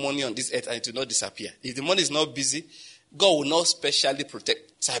save money on this earth and it will not disappear. If the money is not busy, God will not specially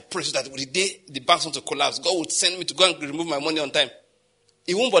protect. So I pray so that the day the banks want to collapse, God will send me to go and remove my money on time.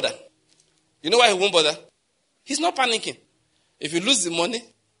 He won't bother. You know why he won't bother? He's not panicking. If you lose the money,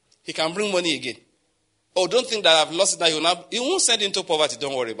 he can bring money again. Oh, don't think that I've lost it now. He won't send you into poverty.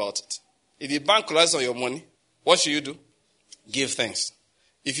 Don't worry about it. If the bank collapses on your money, what should you do? Give thanks.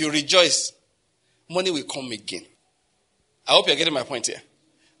 If you rejoice, money will come again. I hope you're getting my point here.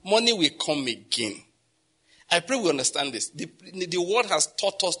 money will come again. I pray we understand this. The world has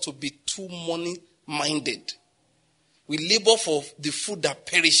taught us to be too money-minded. We labor for the food that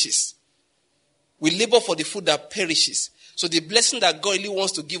perishes. We labor for the food that perishes. So the blessing that God really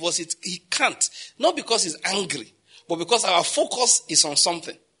wants to give us, He can't. Not because He's angry, but because our focus is on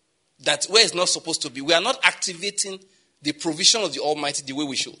something that where it's not supposed to be. We are not activating the provision of the Almighty the way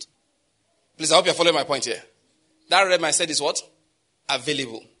we should. Please, I hope you're following my point here. That realm I said is what?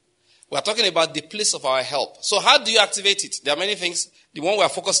 Available. We are talking about the place of our help. So how do you activate it? There are many things. The one we are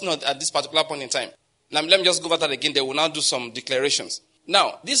focusing on at this particular point in time. Now, let me just go over that again. They will now do some declarations.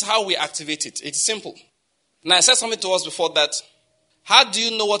 Now, this is how we activate it. It's simple. Now, I said something to us before that. How do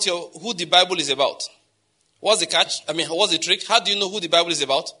you know who the Bible is about? What's the catch? What's the trick? How do you know who the Bible is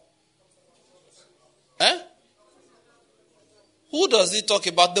about? Who does it talk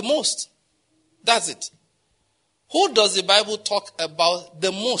about the most? That's it. Who does the Bible talk about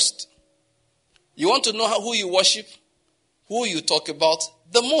the most? You want to know who you worship? Who you talk about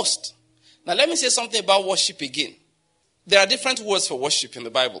the most? Now let me say something about worship again. There are different words for worship in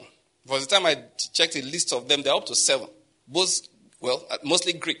the Bible. For the time I checked a list of them, they're up to 7.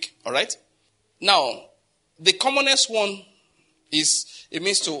 Mostly Greek, all right? Now, the commonest one is, it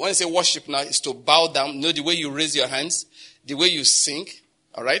means to, when you say worship now, is to bow down. You know, the way you raise your hands, the way you sing,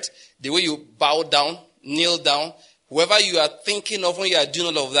 all right? The way you bow down, kneel down. Whoever you are thinking of when you are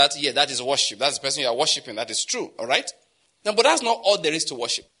doing all of that, yeah, that is worship. That's the person you are worshiping. That is true, all right? Now, but that's not all there is to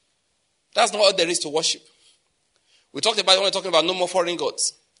worship. That's not all there is to worship. We talked about when we're talking about no more foreign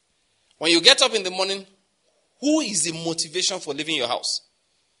gods. When you get up in the morning, who is the motivation for leaving your house?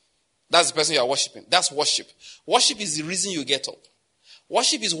 That's the person you are worshiping. That's worship. Worship is the reason you get up.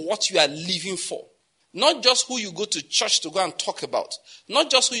 Worship is what you are living for. Not just who you go to church to go and talk about. Not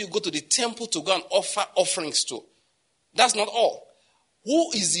just who you go to the temple to go and offer offerings to. That's not all.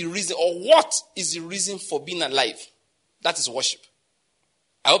 Who is the reason, or what is the reason for being alive? That is worship.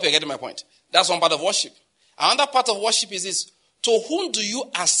 I hope you're getting my point. That's one part of worship. Another part of worship is this. To whom do you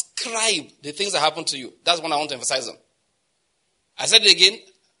ascribe the things that happen to you? That's what I want to emphasize on. I said it again,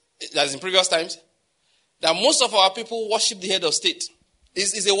 as in previous times, that most of our people worship the head of state.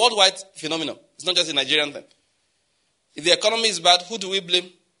 It's a worldwide phenomenon. It's not just a Nigerian thing. If the economy is bad, who do we blame?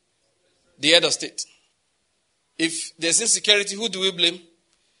 The head of state. If there's insecurity, who do we blame?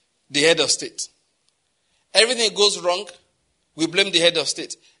 The head of state. Everything goes wrong, we blame the head of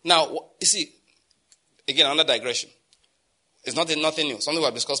state. Now, you see, again, another digression. It's nothing new. Something we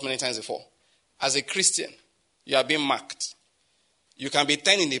have discussed many times before. As a Christian, you are being marked. You can be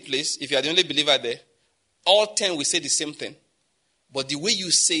 10 in a place. If you are the only believer there, all 10 will say the same thing. But the way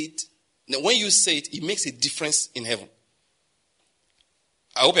you say it, when you say it, it makes a difference in heaven.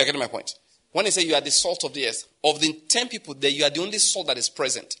 I hope you're getting my point. When they say you are the salt of the earth, of the 10 people there, you are the only salt that is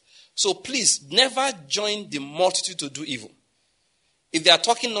present. So please, never join the multitude to do evil. If they are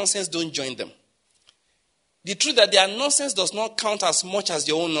talking nonsense, don't join them. The truth that their nonsense does not count as much as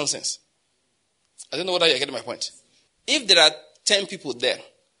your own nonsense. I don't know whether you're getting my point. If there are 10 people there,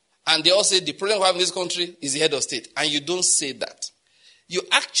 and they all say the problem we have in this country is the head of state, and you don't say that, you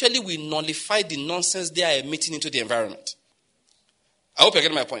actually will nullify the nonsense they are emitting into the environment. I hope you're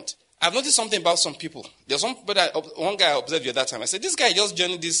getting my point. I've noticed something about some people. There's one guy I observed you at that time. I said, this guy just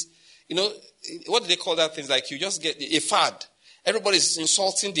joined this, what do they call that thing? Like you just get a fad. Everybody's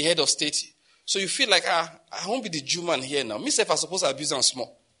insulting the head of state. So you feel like, I won't be the Jew man here now. Myself, I suppose I abuse them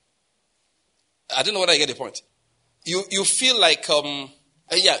small. I don't know whether I get the point. You feel like,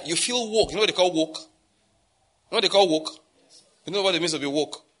 you feel woke. You know what they call woke? You know what they call woke? You know what it means to be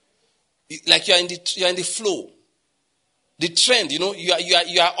woke? Like you're in the flow. The trend,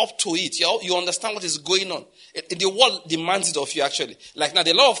 you are up to it. You understand what is going on. The world demands it of you, actually. Like now,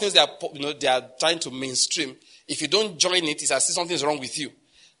 there are a lot of things they are trying to mainstream. If you don't join it, it's as if something is wrong with you.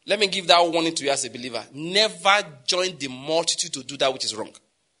 Let me give that warning to you as a believer. Never join the multitude to do that which is wrong.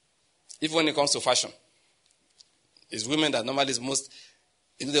 Even when it comes to fashion. It's women that normally is most...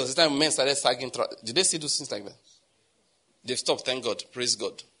 there was a time men started sagging... Did they still do things like that? They've stopped, thank God. Praise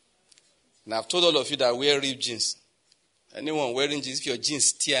God. Now, I've told all of you that wear ripped jeans. Anyone wearing jeans, if your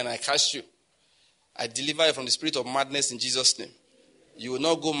jeans tear and I catch you, I deliver you from the spirit of madness in Jesus' name. You will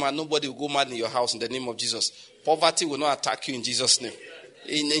not go mad. Nobody will go mad in your house in the name of Jesus. Poverty will not attack you in Jesus' name.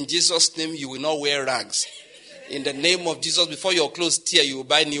 In Jesus' name, you will not wear rags. In the name of Jesus, before your clothes tear, you will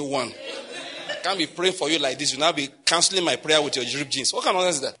buy new one. I can't be praying for you like this. You'll now be cancelling my prayer with your ripped jeans. What kind of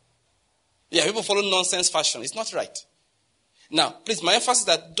nonsense is that? Yeah, people follow nonsense fashion. It's not right. Now, please, my emphasis is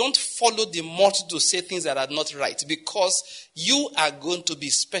that don't follow the multitude to say things that are not right, because you are going to be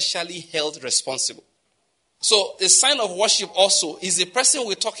specially held responsible. So the sign of worship also is the person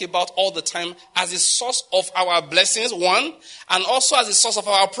we talk about all the time as the source of our blessings, one, and also as the source of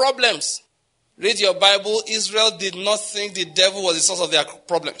our problems. Read your Bible. Israel did not think the devil was the source of their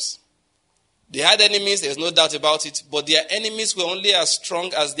problems. They had enemies, there's no doubt about it, but their enemies were only as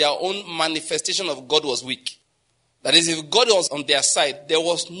strong as their own manifestation of God was weak. That is, if God was on their side, there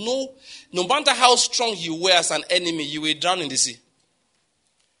was no matter how strong you were as an enemy, you will drown in the sea.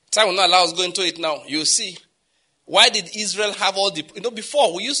 Time will not allow us to go into it now. You'll see. Why did Israel have all the...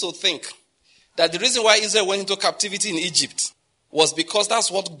 before we used to think that the reason why Israel went into captivity in Egypt was because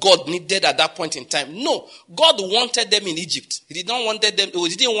that's what God needed at that point in time. No, God wanted them in Egypt. He didn't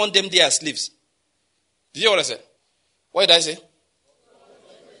want them there as slaves. Did you hear what I said? What did I say?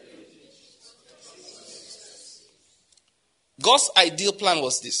 God's ideal plan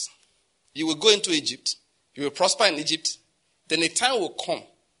was this. You will go into Egypt. You will prosper in Egypt. Then a time will come.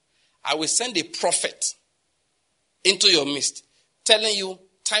 I will send a prophet into your midst, telling you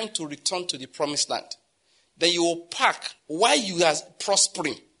time to return to the promised land. Then you will pack while you are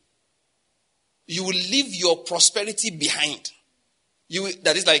prospering. You will leave your prosperity behind.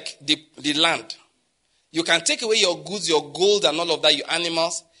 That is like the land. You can take away your goods, your gold and all of that, your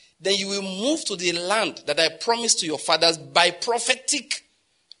animals. Then you will move to the land that I promised to your fathers by prophetic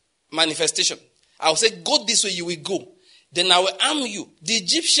manifestation. I will say, go this way, you will go. Then I will arm you. The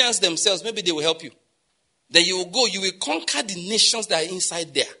Egyptians themselves, maybe they will help you. Then you will go, you will conquer the nations that are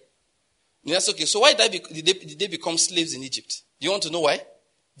inside there. And that's okay. So why did they become slaves in Egypt? Do you want to know why?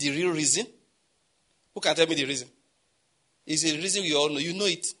 The real reason? Who can tell me the reason? It's a reason we all know. You know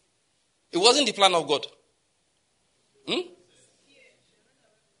it. It wasn't the plan of God.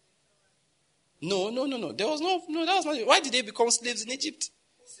 No. There was no, that was not. Why did they become slaves in Egypt?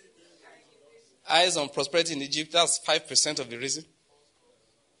 Eyes on prosperity in Egypt, that's 5% of the reason.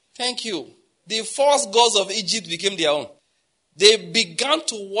 Thank you. The false gods of Egypt became their own. They began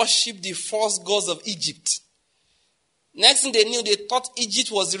to worship the false gods of Egypt. Next thing they knew, they thought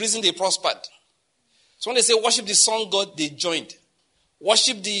Egypt was the reason they prospered. So when they say worship the sun god, they joined.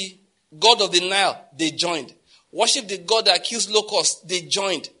 Worship the god of the Nile, they joined. Worship the god that kills locusts, they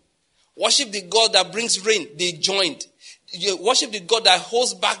joined. Worship the God that brings rain, they joined. You worship the God that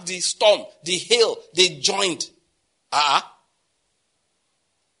holds back the storm, the hail, they joined. God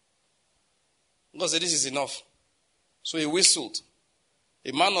said, this is enough. So he whistled.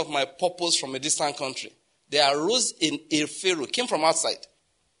 A man of my purpose from a distant country. There arose a Pharaoh, came from outside.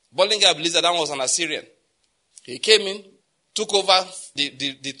 Belshazzar, that was an Assyrian. He came in, took over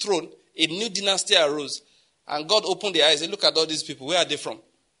the throne. A new dynasty arose. And God opened their eyes. He said, look at all these people. Where are they from?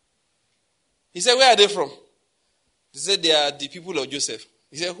 He said, where are they from? He said, they are the people of Joseph.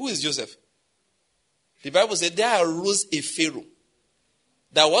 He said, who is Joseph? The Bible said, there arose a Pharaoh.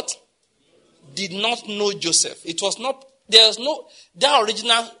 That what? Did not know Joseph. It was not, their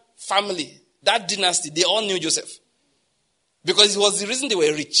original family, that dynasty, they all knew Joseph. Because it was the reason they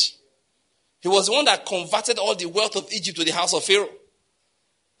were rich. He was the one that converted all the wealth of Egypt to the house of Pharaoh.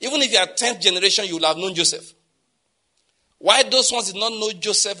 Even if you are 10th generation, you will have known Joseph. Why those ones did not know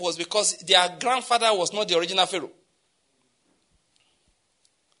Joseph was because their grandfather was not the original Pharaoh.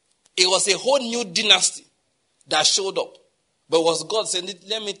 It was a whole new dynasty that showed up. But it was God saying,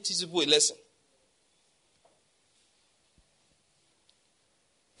 let me teach people a lesson.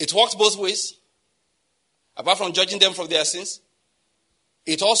 It worked both ways. Apart from judging them for their sins,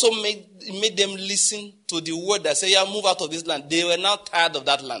 it also made them listen to the word that said, yeah, move out of this land. They were now tired of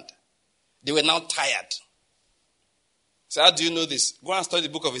that land. They were now tired. So how do you know this? Go and study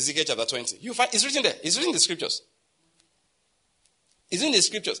the book of Ezekiel chapter 20. You find it's written there. It's written in the scriptures. It's in the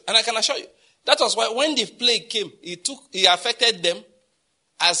scriptures. And I can assure you, that was why when the plague came, it affected them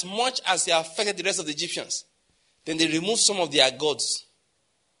as much as it affected the rest of the Egyptians. Then they removed some of their gods.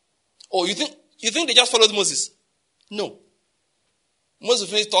 Oh, you think they just followed Moses? No. Moses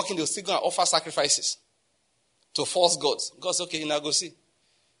finished talking, they were still going to offer sacrifices to false gods. God said, okay, now go see.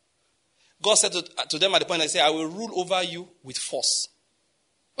 God said to them at the point, I say, I will rule over you with force.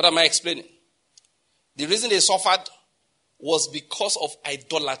 What am I explaining? The reason they suffered was because of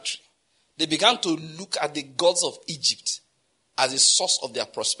idolatry. They began to look at the gods of Egypt as a source of their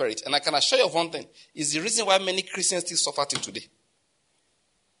prosperity. And I can assure you of one thing, is the reason why many Christians still suffer till today.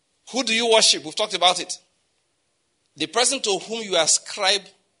 Who do you worship? We've talked about it. The person to whom you ascribe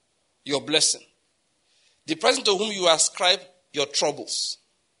your blessing. The person to whom you ascribe your troubles.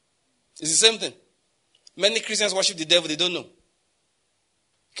 It's the same thing. Many Christians worship the devil, they don't know.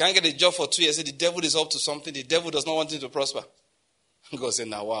 You can't get a job for 2 years, say the devil is up to something, the devil does not want you to prosper. God said,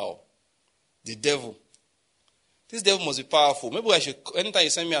 now wow. The devil. This devil must be powerful. Maybe anytime you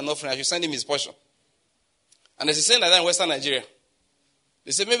send me an offering, I should send him his portion. And there's a saying like that in Western Nigeria.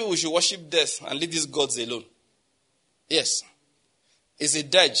 They say maybe we should worship death and leave these gods alone. Yes. It's a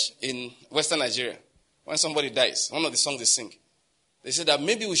dirge in Western Nigeria. When somebody dies, one of the songs they sing, they say that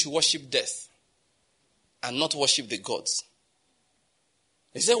maybe we should worship death and not worship the gods.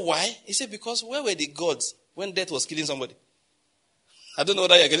 They say, why? He said, because where were the gods when death was killing somebody? I don't know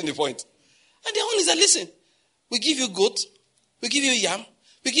whether you're getting the point. And the one is that, listen, we give you goat, we give you yam,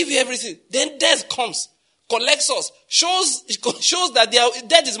 we give you everything. Then death comes, collects us, shows that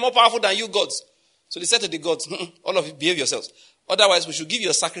death is more powerful than you gods. So they said to the gods, all of you behave yourselves. Otherwise, we should give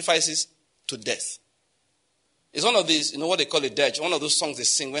your sacrifices to death. It's one of these, what they call a dirge, one of those songs they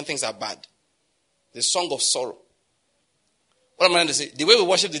sing when things are bad. The song of sorrow. What am I trying to say? The way we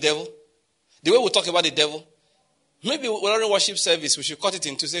worship the devil, the way we talk about the devil, maybe we're in worship service, we should cut it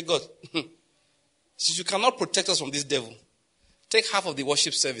into say, God, since you cannot protect us from this devil, take half of the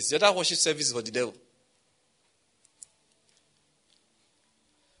worship service. The other worship service is for the devil.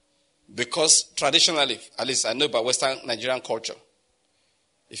 Because traditionally, at least I know about Western Nigerian culture,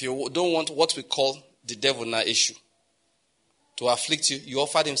 if you don't want what we call the devil now issue to afflict you, you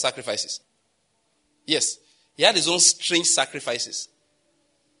offered him sacrifices. Yes, he had his own strange sacrifices.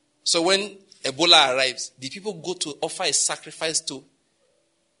 So when Ebola arrives, the people go to offer a sacrifice to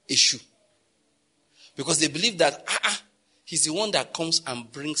Eshu. Because they believe that he's the one that comes and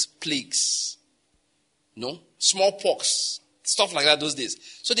brings plagues. Smallpox. Stuff like that those days.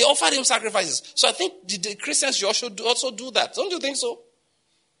 So they offered him sacrifices. So I think the Christians should also do that. Don't you think so?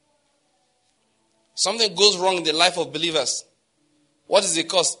 Something goes wrong in the life of believers. What is the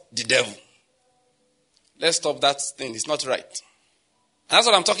cause? The devil. Let's stop that thing. It's not right. And that's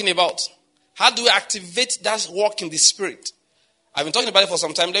what I'm talking about. How do we activate that work in the spirit? I've been talking about it for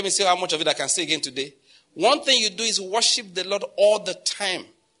some time. Let me see how much of it I can say again today. One thing you do is worship the Lord all the time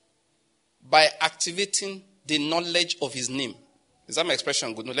by activating the knowledge of his name. Is that my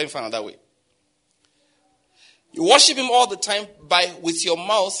expression good? No, let me find another way. You worship him all the time by, with your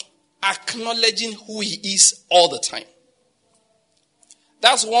mouth, acknowledging who he is all the time.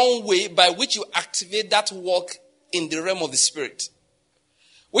 That's one way by which you activate that work in the realm of the spirit.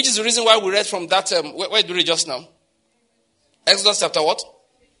 Which is the reason why we read from that, where did we read just now? Exodus chapter what?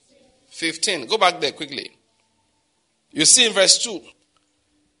 15. Go back there quickly. You see in verse 2.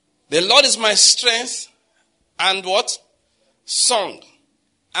 The Lord is my strength and what? Song.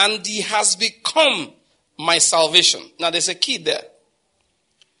 And he has become my salvation. Now there's a key there.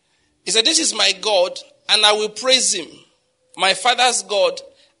 He said, this is my God and I will praise him. My father's God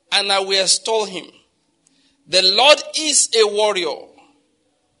and I will extol him. The Lord is a warrior.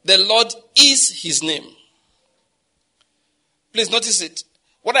 The Lord is his name. Please notice it.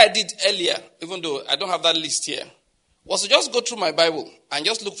 What I did earlier, even though I don't have that list here, was to just go through my Bible and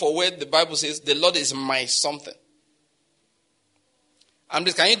just look for where the Bible says, the Lord is my something. And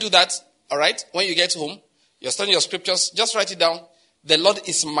please, can you do that? All right? When you get home, you're studying your scriptures, just write it down. The Lord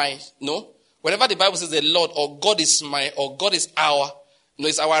is my, whenever the Bible says the Lord or God is my or God is our,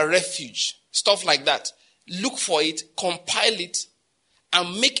 it's our refuge. Stuff like that. Look for it, compile it,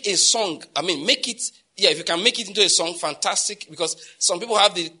 and make a song. Make it, if you can make it into a song, fantastic, because some people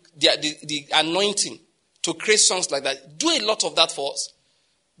have the anointing to create songs like that. Do a lot of that for us.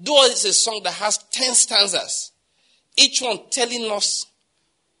 Do a song that has 10 stanzas. Each one telling us,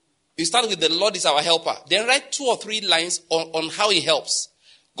 you start with the Lord is our helper. Then write 2 or 3 lines on how he helps.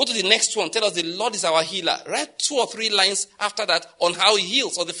 Go to the next one. Tell us the Lord is our healer. Write 2 or 3 lines after that on how he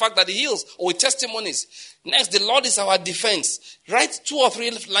heals or the fact that he heals or with testimonies. Next, the Lord is our defense. Write 2 or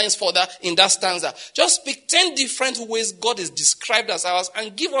 3 lines further in that stanza. Just pick 10 different ways God is described as ours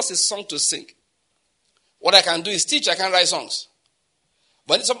and give us a song to sing. What I can do is teach. I can write songs.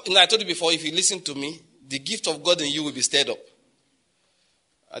 But I told you before, if you listen to me, the gift of God in you will be stirred up.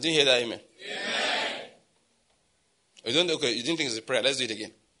 I didn't hear that, amen. You didn't think it's a prayer. Let's do it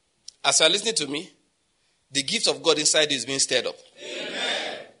again. As you are listening to me, the gift of God inside you is being stirred up.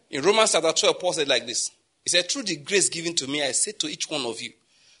 Amen. In Romans chapter 12, Paul said like this. He said, through the grace given to me, I said to each one of you.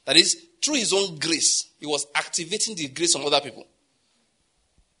 That is, through his own grace, he was activating the grace on other people.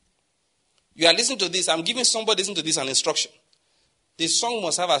 You are listening to this. I'm giving somebody listening to this an instruction. The song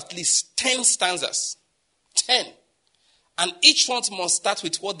must have at least 10 stanzas. 10. And each one must start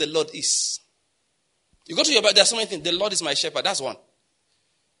with what the Lord is. You go to your Bible, there's so many things. The Lord is my shepherd. That's one.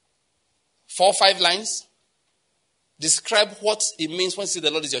 4 or 5 lines. Describe what it means when you say the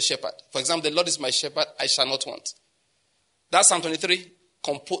Lord is your shepherd. For example, the Lord is my shepherd, I shall not want. That's Psalm 23,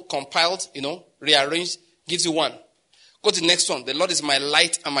 compiled, rearranged, gives you 1. Go to the next one. The Lord is my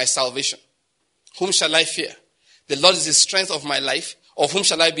light and my salvation. Whom shall I fear? The Lord is the strength of my life. Of whom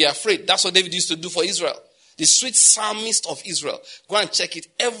shall I be afraid? That's what David used to do for Israel. The sweet psalmist of Israel. Go and check it.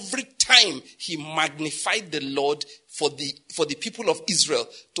 Every time he magnified the Lord for the people of Israel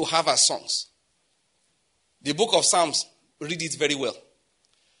to have as songs. The book of Psalms, read it very well.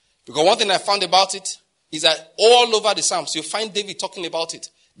 Because one thing I found about it is that all over the Psalms, you find David talking about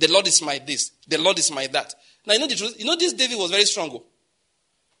it. The Lord is my this. The Lord is my that. Now, you know the truth? You know this David was very strong.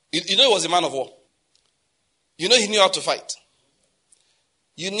 You know he was a man of war. You know he knew how to fight.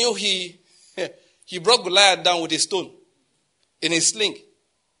 You knew he brought Goliath down with a stone in a sling.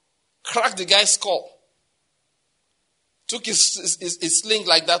 Cracked the guy's skull. Took his sling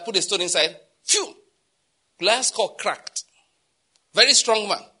like that, put a stone inside. Phew! Goliath's skull cracked. Very strong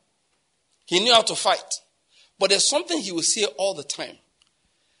man. He knew how to fight. But there's something he will say all the time.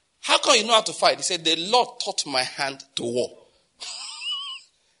 How come you know how to fight? He said, the Lord taught my hand to war.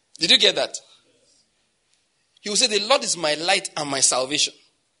 Did you get that? He will say, the Lord is my light and my salvation.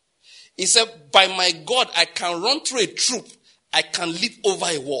 He said, by my God, I can run through a troop. I can leap over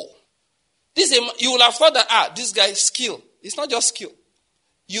a wall. You will have thought that, this guy is skill. It's not just skill.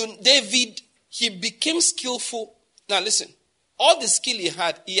 David, he became skillful. Now listen, all the skill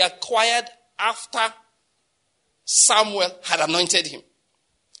he acquired after Samuel had anointed him.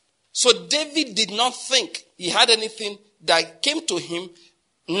 So David did not think he had anything that came to him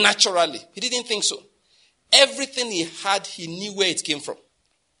naturally. He didn't think so. Everything he had, he knew where it came from.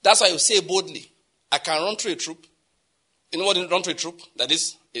 That's why you say boldly, I can run through a troop. You know what run through a troop? That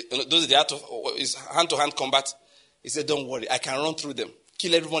is, those is hand-to-hand combat. He said, don't worry, I can run through them.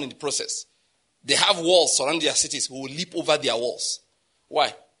 Kill everyone in the process. They have walls surrounding their cities. We will leap over their walls. Why?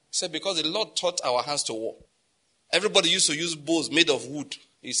 He said, because the Lord taught our hands to war. Everybody used to use bows made of wood.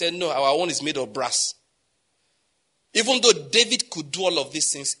 He said, no, our own is made of brass. Even though David could do all of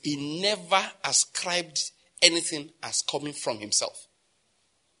these things, he never ascribed anything as coming from himself.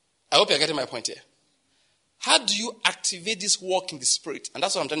 I hope you're getting my point here. How do you activate this work in the Spirit? And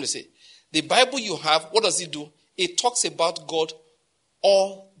that's what I'm trying to say. The Bible you have, what does it do? It talks about God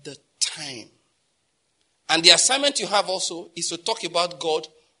all the time. And the assignment you have also is to talk about God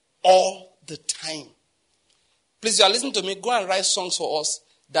all the time. Please, you are listening to me. Go and write songs for us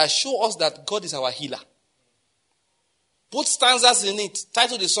that show us that God is our healer. Put stanzas in it.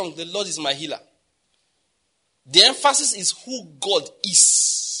 Title the song, The Lord is my healer. The emphasis is who God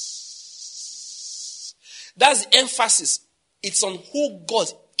is. That's the emphasis. It's on who God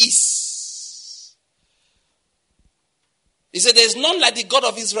is. He said, there is none like the God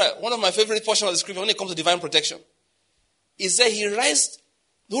of Israel. One of my favorite portions of the scripture when it comes to divine protection. He said, who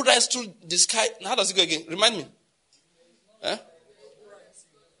rises through the sky. How does it go again? Remind me. Huh?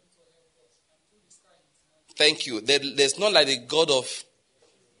 Thank you. There's none like the God of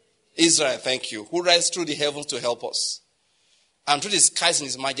Israel, thank you, who rises through the heavens to help us. And through the skies in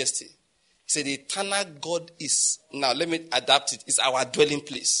his majesty. He said, the eternal God is, now let me adapt it, is our dwelling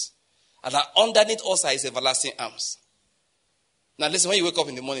place. And that underneath us are his everlasting arms. Now listen, when you wake up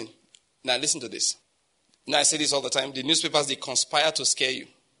in the morning, now listen to this. Now I say this all the time, the newspapers, they conspire to scare you.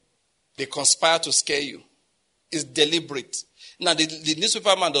 They conspire to scare you. It's deliberate. Now the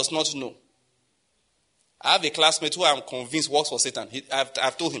newspaper man does not know. I have a classmate who I'm convinced works for Satan.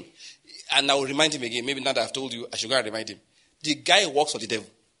 I've told him. And I will remind him again. Maybe now that I've told you, I should go and remind him. The guy works for the devil.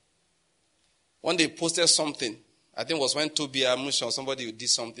 One day he posted something. I think it was when Toby Amush or somebody did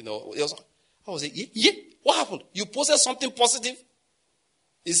something. I was like, yeah? What happened? You posted something positive?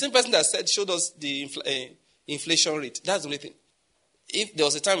 The same person that showed us the inflation rate. That's the only thing. If there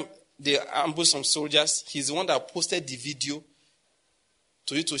was a time they ambushed some soldiers, he's the one that posted the video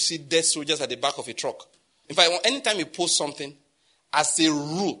to you to see dead soldiers at the back of a truck. In fact, anytime you post something, as a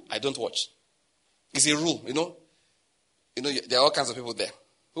rule, I don't watch. It's a rule, you know. There are all kinds of people there.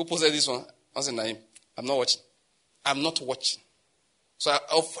 Who posted this one? I said, Naim, I'm not watching. I'm not watching. So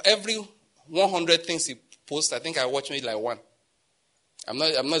of every 100 things he posts, I think I watch maybe like one. I'm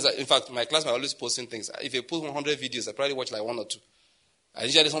not. In fact, my class are always posting things. If you post 100 videos, I probably watch like one or two. And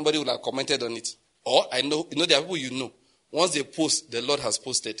usually somebody will have commented on it. Or I know, there are people you know. Once they post, the Lord has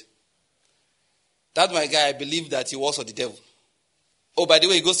posted. That my guy, I believe that he works for the devil. Oh, by the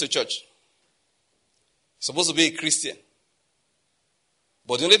way, he goes to church. He's supposed to be a Christian.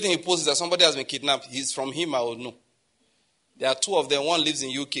 But the only thing he posts is that somebody has been kidnapped. He's from him, I will know. There are two of them. One lives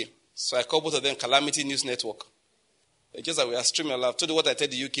in UK. So I call both of them Calamity News Network. It's just that we are streaming live. I told you what I tell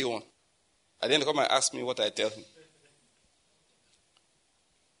the UK one. And then they come and ask me what I tell him.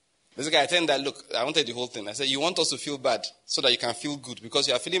 Basically, I tell him that, look, I wanted the whole thing. I said, you want us to feel bad so that you can feel good because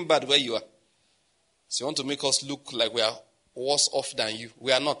you are feeling bad where you are. So you want to make us look like we are worse off than you.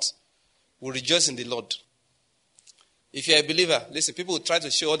 We are not. We rejoice in the Lord. If you're a believer, listen, people will try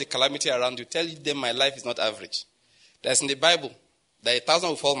to show all the calamity around you. Tell them my life is not average. That's in the Bible. That 1,000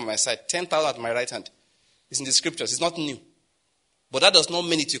 will fall by my side, 10,000 at my right hand. It's in the scriptures. It's not new. But that does not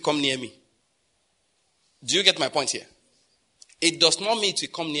mean it will come near me. Do you get my point here? It does not mean it will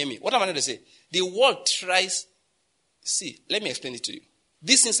come near me. What am I trying to say? The world tries. See, let me explain it to you.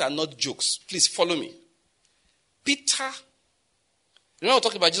 These things are not jokes. Please follow me. Peter, you know, we're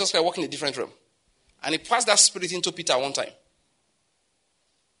talking about Jesus Christ walking in a different realm. And he passed that spirit into Peter one time.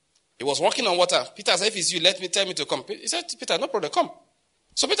 He was walking on water. Peter said, if it's you, tell me to come. He said, Peter, no problem, come.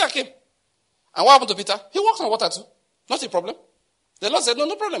 So Peter came. And what happened to Peter? He walked on water too. Not a problem. The Lord said,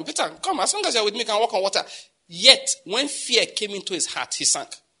 no problem. Peter, come. As long as you're with me, you can walk on water. Yet, when fear came into his heart, he sank.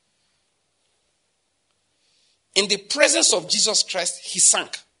 In the presence of Jesus Christ, he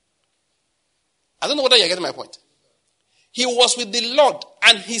sank. I don't know whether you're getting my point. He was with the Lord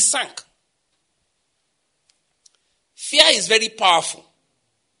and he sank. Fear is very powerful.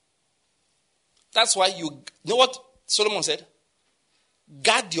 That's why you know what Solomon said?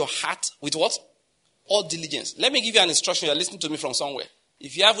 Guard your heart with what? All diligence. Let me give you an instruction. You're listening to me from somewhere.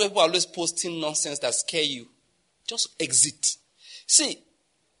 If you have people always posting nonsense that scare you, just exit. See,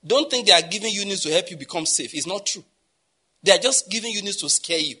 don't think they are giving you news to help you become safe. It's not true. They are just giving you news to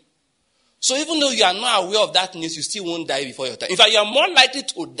scare you. So even though you are not aware of that news, you still won't die before your time. In fact, you are more likely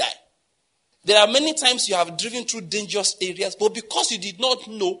to die. There are many times you have driven through dangerous areas, but because you did not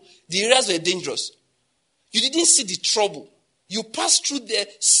know the areas were dangerous, you didn't see the trouble. You passed through there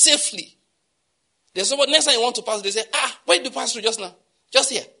safely. There's somebody, next time you want to pass, they say, where did you pass through just now?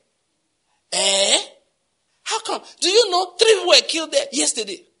 Just here. How come? Do you know 3 people were killed there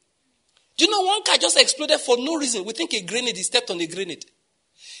yesterday? Do you know one car just exploded for no reason? We think a grenade, he stepped on a grenade.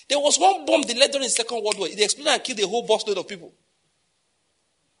 There was one bomb they let during the Second World War. It exploded and killed a whole busload of people.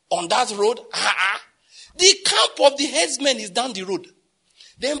 On that road, the camp of the headsmen is down the road.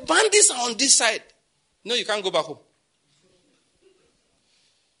 Then bandits are on this side. No, you can't go back home.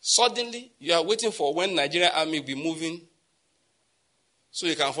 Suddenly, you are waiting for when Nigerian army will be moving so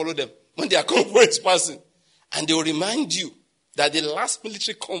you can follow them. When their convoy is passing. And they will remind you that the last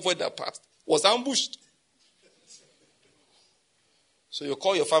military convoy that passed was ambushed. So you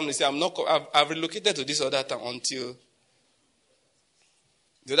call your family and say, I've relocated to this other town until...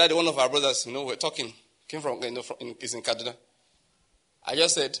 The other day, one of our brothers, we're talking, came from, is in Kaduna. I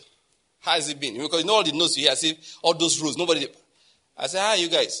just said, how has it been? Because all the notes you hear, I see all those rules, nobody... I said, how are you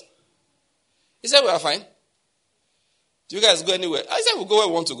guys? He said, we are fine. Do you guys go anywhere? I said, we'll go where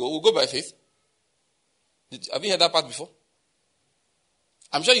we want to go. We'll go by faith. Have you heard that part before?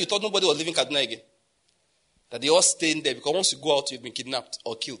 I'm sure you thought nobody was leaving Kaduna again. That they all staying there because once you go out, you've been kidnapped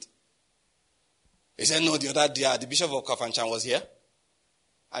or killed. He said, no, the other day, the Bishop of Kafanchan was here.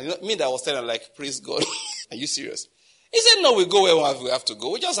 And me that was telling, like, praise God. Are you serious? He said, no, we go where we have to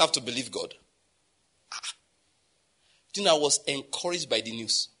go. We just have to believe God. You know, I was encouraged by the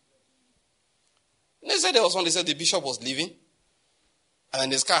news. And they said there was one, they said the bishop was leaving.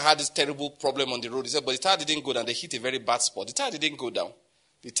 And this car had this terrible problem on the road. He said, but the tire didn't go down. They hit a very bad spot. The tire didn't go down.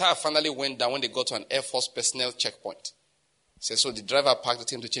 The tire finally went down when they got to an Air Force personnel checkpoint. He said, so the driver parked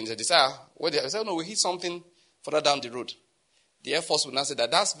the him to change. He said, where they? I said, no, we hit something further down the road. The Air Force would now say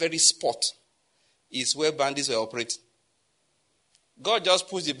that very spot is where bandits were operating. God just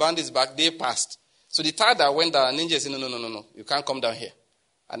pushed the bandits back. They passed. So the tire that went down, an angel said, no. You can't come down here.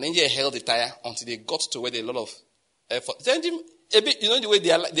 An angel held the tire until they got to where there were a lot of Air Force. You know the way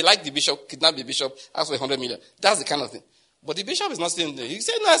they like the bishop, kidnap the bishop, ask for 100 million. That's the kind of thing. But the bishop is not saying that. He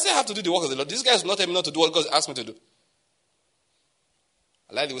said, no, I still have to do the work of the Lord. These guys will not tell me not to do what God asked me to do.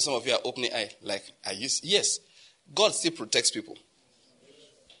 I like the way some of you are opening eye. Like, yes, God still protects people.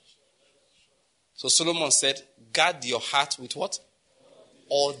 So Solomon said, guard your heart with what?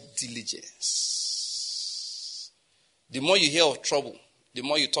 All diligence. The more you hear of trouble, the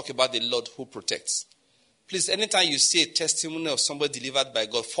more you talk about the Lord who protects. Please, anytime you see a testimony of somebody delivered by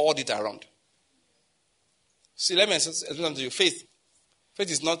God, forward it around. See, let me explain to you. Faith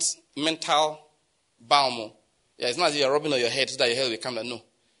is not mental balm. Yeah, it's not as if you're rubbing on your head so that your head will come down. No.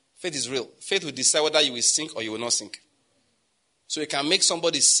 Faith is real. Faith will decide whether you will sink or you will not sink. So you can make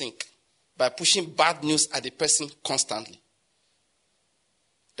somebody sink by pushing bad news at the person constantly.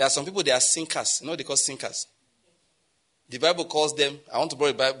 There are some people, they are sinkers. You know what they call sinkers? The Bible calls them, I want to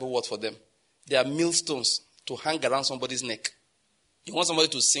borrow a Bible word for them. They are millstones to hang around somebody's neck. You want somebody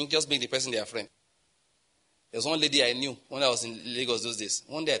to sink, just make the person their friend. There's one lady I knew when I was in Lagos those days.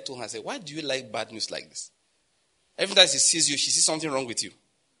 One day I told her, I said, why do you like bad news like this? Every time she sees you, she sees something wrong with you.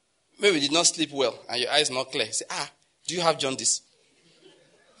 Maybe you did not sleep well and your eyes not clear. She said, do you have jaundice?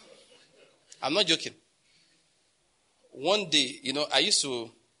 I'm not joking. one day, I used to,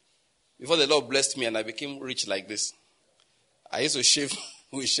 before the Lord blessed me and I became rich like this, I used to shave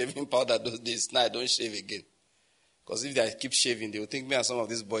with shaving powder those days. Now I don't shave again. Because if I keep shaving, they will think me and some of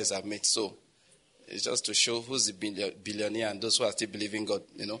these boys are mates. So it's just to show who's the billionaire and those who are still believing God,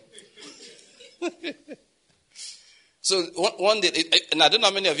 So one day, and I don't know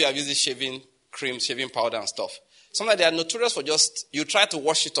how many of you have used this shaving cream, shaving powder and stuff. Sometimes they are notorious for you try to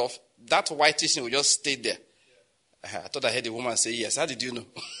wash it off, that whitish thing will just stay there. I thought I heard a woman say yes. How did you know?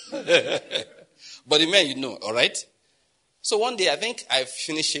 But the men, all right? So one day, I think I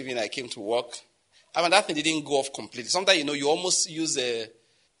finished shaving, I came to work. That thing didn't go off completely. Sometimes, you almost use a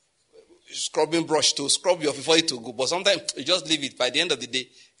scrubbing brush to scrub you off before it to go. But sometimes, you just leave it. By the end of the day,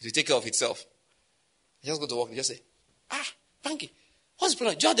 it will take care of itself. I just go to work and just say, Banky, what's the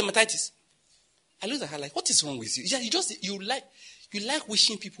problem? Do you have dermatitis? I look at her like, what is wrong with you? Yeah, you like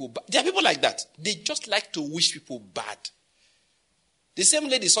wishing people bad. There are people like that. They just like to wish people bad. The same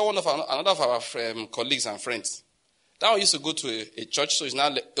lady saw another of our colleagues and friends. That one used to go to a church, so she's now,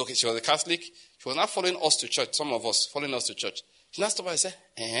 she was a Catholic. She was now following us to church, some of us following us to church. She now stopped by and said,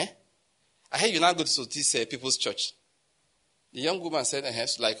 I heard you now go to this people's church. The young woman said,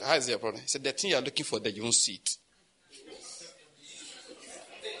 she's like, how is your problem? He said, the thing you're looking for there, you won't see it.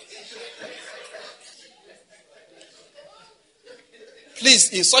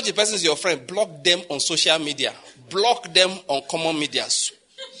 Please, if such a person is your friend, block them on social media. Block them on common media.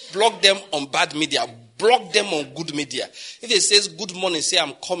 Block them on bad media. Block them on good media. If it says good morning, say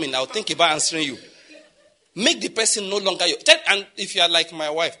I'm coming, I'll think about answering you. Make the person no longer your... And if you are like my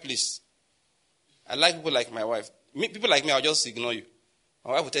wife, please. I like people like my wife. People like me, I'll just ignore you.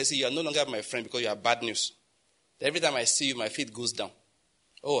 My wife will tell you, you are no longer my friend because you are bad news. Every time I see you, my feet goes down.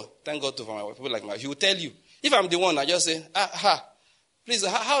 Oh, thank God for my wife. People like my wife. He will tell you. If I'm the one, I just say, please,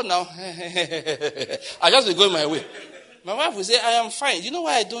 how now? I just be going my way. My wife will say, I am fine. You know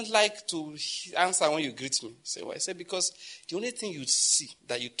why I don't like to answer when you greet me? I say, why? I say, because the only thing you see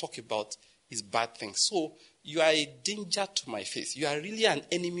that you talk about is bad things. So you are a danger to my faith. You are really an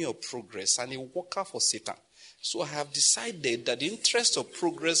enemy of progress and a worker for Satan. So I have decided that the interest of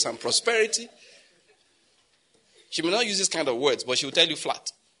progress and prosperity, she may not use this kind of words, but she will tell you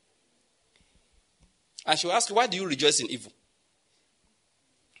flat. And she will ask you, why do you rejoice in evil?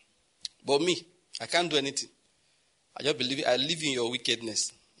 But me, I can't do anything. I just believe I live in your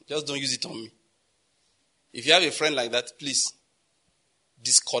wickedness. Just don't use it on me. If you have a friend like that, please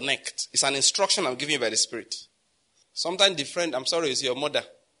disconnect. It's an instruction I'm giving you by the Spirit. Sometimes the friend, I'm sorry, is your mother.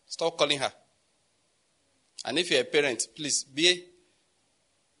 Stop calling her. And if you're a parent, please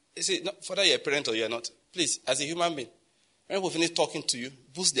whether you're a parent or you're not, please, as a human being, when people finish talking to you,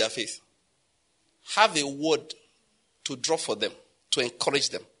 boost their faith. Have a word to drop for them, to encourage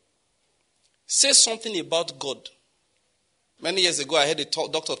them. Say something about God. Many years ago, I heard a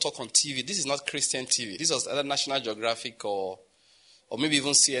doctor talk on TV. This is not Christian TV. This was either National Geographic or maybe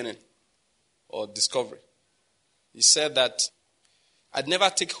even CNN or Discovery. He said that I'd never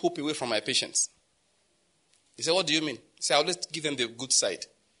take hope away from my patients. He said, what do you mean? He said, I always give them the good side.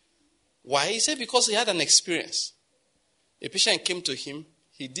 Why? He said, because he had an experience. A patient came to him.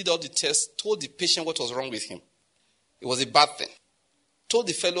 He did all the tests, told the patient what was wrong with him. It was a bad thing. Told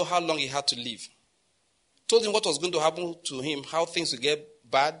the fellow how long he had to live. Told him what was going to happen to him, how things would get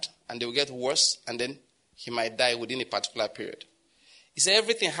bad and they would get worse, and then he might die within a particular period. He said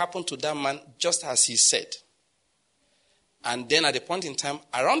everything happened to that man just as he said. And then at a point in time,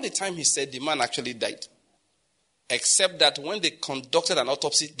 around the time he said, the man actually died. Except that when they conducted an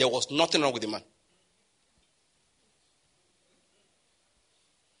autopsy, there was nothing wrong with the man.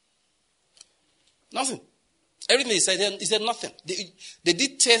 Nothing. Everything he said nothing. They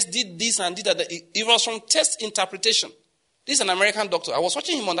did tests, did this and did that. It was from test interpretation. This is an American doctor. I was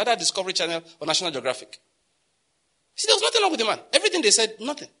watching him on the other Discovery Channel on National Geographic. See, there was nothing wrong with the man. Everything they said,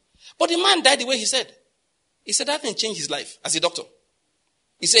 nothing. But the man died the way he said. He said that didn't change his life as a doctor.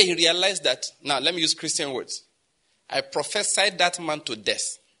 He said he realized that, now let me use Christian words. I prophesied that man to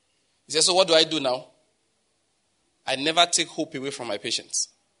death. He said, so what do I do now? I never take hope away from my patients.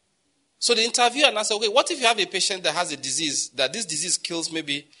 So the interviewer now said, okay, what if you have a patient that has a disease, that this disease kills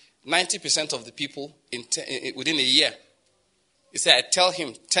maybe 90% of the people within a year? He said, I tell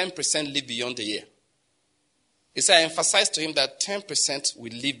him 10% live beyond a year. He said, I emphasize to him that 10%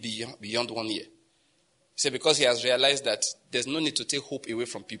 will live beyond 1 year. He said, because he has realized that there's no need to take hope away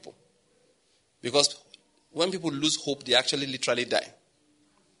from people. Because when people lose hope, they actually literally die.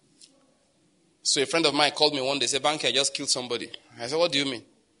 So a friend of mine called me one day, said, Banky, I just killed somebody. I said, what do you mean?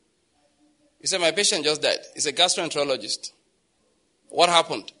 He said, my patient just died. He's a gastroenterologist. What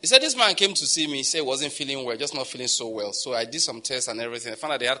happened? He said, this man came to see me. He said he wasn't feeling well, just not feeling so well. So I did some tests and everything. I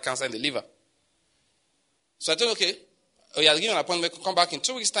found out they had cancer in the liver. So I told him, okay, you are given an appointment. Come back in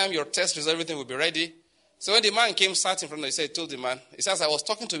 2 weeks' time. Your test results, everything will be ready. So when the man came, sat in front of him, he told the man, he says, I was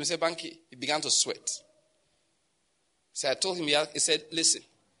talking to him. He said, Banky, he began to sweat. So I told him, he said, listen,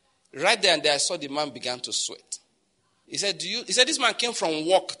 right there and there, I saw the man began to sweat. He said, this man came from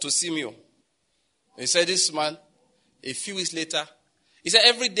work to see me. He said, this man, a few weeks later, he said,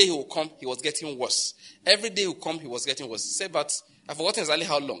 every day he would come, he was getting worse. Every day he would come, he was getting worse. He said, but I've forgotten exactly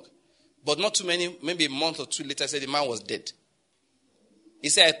how long. But not too many, maybe a month or two later, he said the man was dead. He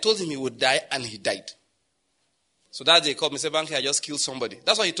said, I told him he would die, and he died. So that day he called me and said, Banky, I just killed somebody.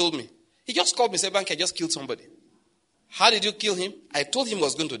 That's what he told me. He just called me and said, Banky, I just killed somebody. How did you kill him? I told him he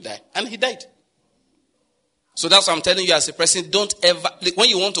was going to die, and he died. So that's what I'm telling you as a person, don't ever, when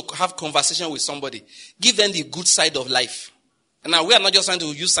you want to have conversation with somebody, give them the good side of life. And now we are not just trying to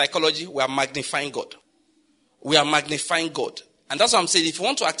use psychology, we are magnifying God. We are magnifying God. And that's what I'm saying. If you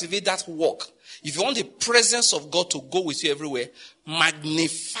want to activate that work, if you want the presence of God to go with you everywhere,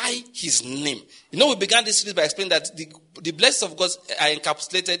 magnify his name. You know, we began this series by explaining that the blessings of God are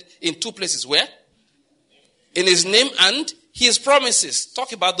encapsulated in two places. Where? In his name and his promises.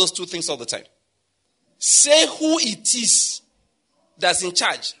 Talk about those two things all the time. Say who it is that's in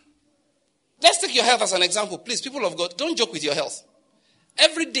charge. Let's take your health as an example. Please, people of God, don't joke with your health.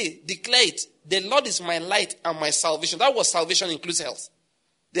 Every day, declare it. The Lord is my light and my salvation. That was salvation includes health.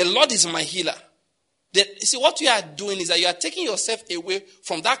 The Lord is my healer. You see, what you are doing is that you are taking yourself away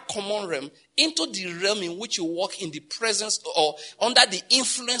from that common realm into the realm in which you walk in the presence or under the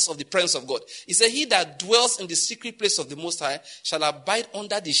influence of the presence of God. He said, he that dwells in the secret place of the Most High shall abide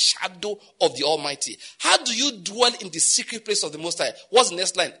under the shadow of the Almighty. How do you dwell in the secret place of the Most High? What's the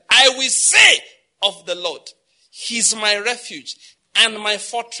next line? I will say of the Lord, he's my refuge and my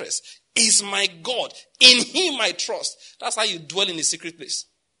fortress, is my God. In him I trust. That's how you dwell in the secret place.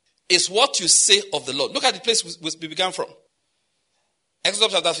 It's what you say of the Lord. Look at the place we began from.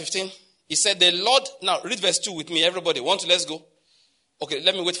 Exodus chapter 15. He said, the Lord, now read verse 2 with me, everybody. Let's go. Okay,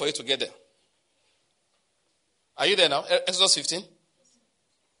 let me wait for you to get there. Are you there now? Exodus 15.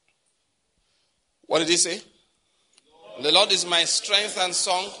 What did he say? The Lord is my strength and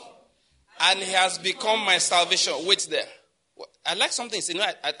song, and he has become my salvation. Wait there. I like something. You know,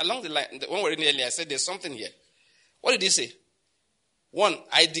 along the line, when we were reading earlier, I said there's something here. What did he say? 1,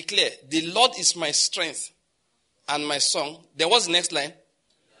 I declare, the Lord is my strength and my song. Then what's the next line?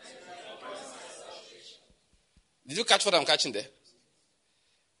 Did you catch what I'm catching there?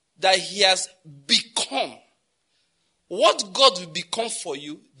 That he has become. What God will become for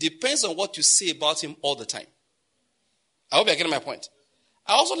you depends on what you say about him all the time. I hope you're getting my point.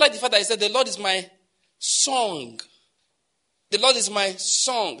 I also like the fact that he said, the Lord is my song. The Lord is my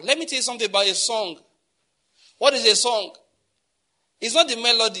song. Let me tell you something about a song. What is a song? It's not the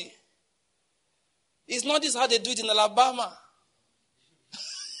melody. It's not this how they do it in Alabama.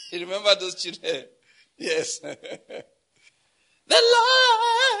 You remember those children? Yes. The Lord.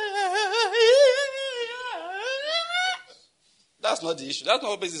 That's not the issue. That's not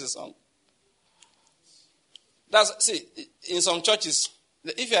what makes this a song. See, in some churches,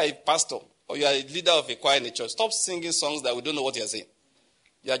 if you are a pastor or you are a leader of a choir in a church, stop singing songs that we don't know what you are saying.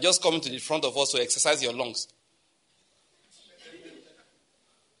 You are just coming to the front of us to exercise your lungs.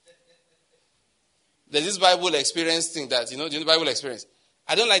 There's this Bible experience thing that, do you know the Bible experience?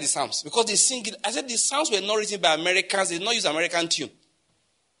 I don't like the Psalms because they sing it. I said the Psalms were not written by Americans. They did not use American tune.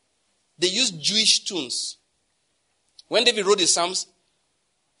 They used Jewish tunes. When David wrote the Psalms,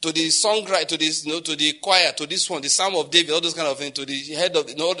 to the songwriter, to this, to the choir, to this one, the Psalm of David, all those kind of things, to the head of,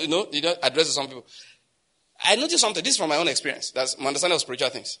 you don't address to some people. I noticed something. This is from my own experience. That's my understanding of spiritual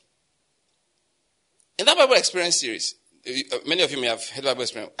things. In that Bible experience series, many of you may have heard Bible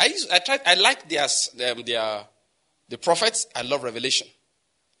experience. I like the prophets. I love Revelation.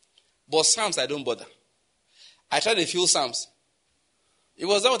 But Psalms, I don't bother. I tried a few Psalms. It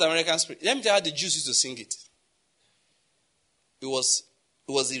was done with American spirit. Let me tell you how the Jews used to sing it. It was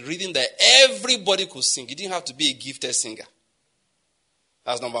a reading that everybody could sing. You didn't have to be a gifted singer.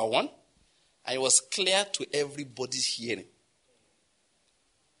 That's number one. And it was clear to everybody's hearing.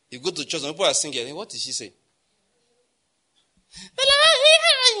 You go to church and people are singing. What did she say?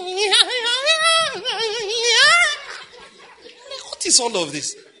 What is all of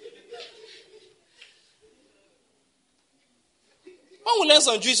this? When we learned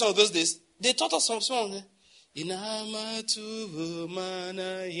some Jewish songs those days, they taught us some songs. Inamatu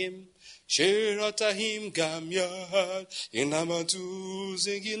manahim. Sheratahim gamyal. Inamatu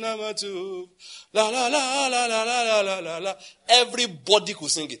zinginamatu. La la la la la la la la la. Everybody could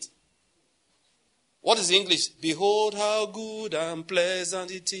sing it. What is the English? Behold how good and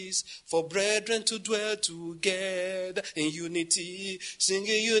pleasant it is for brethren to dwell together in unity,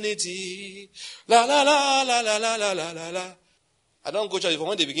 singing unity. La la la la la la la la la. I don't go to church.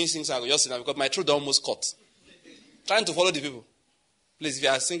 When they begin singing, I go just sit down because my throat almost cut. Trying to follow the people. Please, if you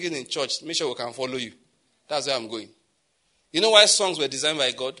are singing in church, make sure we can follow you. That's where I'm going. You know why songs were designed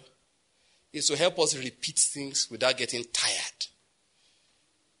by God? It's to help us repeat things without getting tired.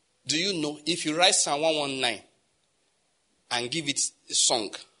 Do you know, if you write Psalm 119 and give it a song,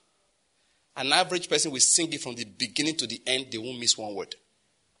 an average person will sing it from the beginning to the end, they won't miss one word.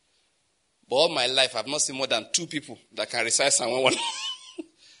 But all my life, I've not seen more than 2 people that can recite Psalm 119.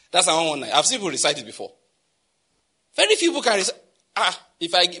 That's Psalm 119. I've seen people recite it before. Very few people can recite.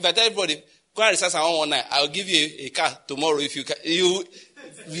 If I tell everybody, go and recite Psalm 119, I'll give you a car tomorrow if you can. Even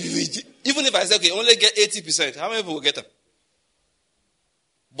if I say, okay, only get 80%, how many people will get them?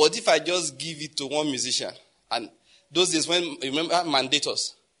 But if I just give it to one musician, and those days when, you remember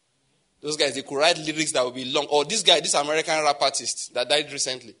Mandatos, those guys, they could write lyrics that would be long. Or this guy, this American rap artist that died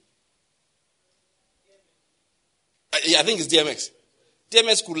recently. I think it's DMX.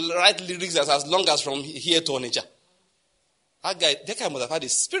 DMX could write lyrics that's as long as from here to Onitsha. That guy must have had a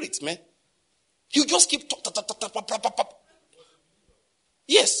spirit, man. You just keep talk.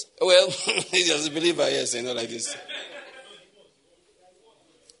 Yes. Well, he's just a believer, yes, like this.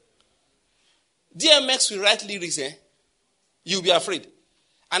 DMX will write lyrics, you'll be afraid.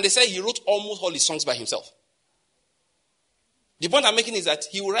 And they say he wrote almost all his songs by himself. The point I'm making is that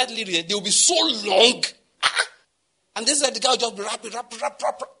he will write lyrics, they will be so long. And this is like the guy will just be rap.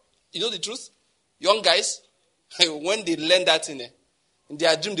 You know the truth? Young guys, when they learn that in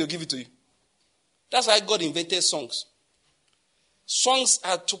their dream, they'll give it to you. That's why God invented songs. Songs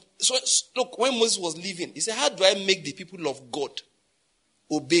are look, when Moses was living, he said, how do I make the people of God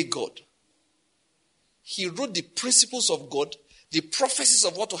obey God? He wrote the principles of God, the prophecies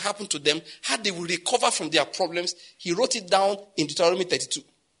of what will happen to them, how they will recover from their problems. He wrote it down in Deuteronomy 32.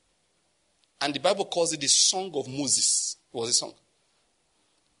 And the Bible calls it the Song of Moses. It was a song.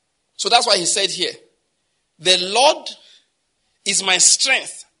 So that's why he said here, the Lord is my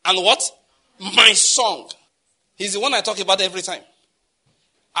strength and what? My song. He's the one I talk about every time.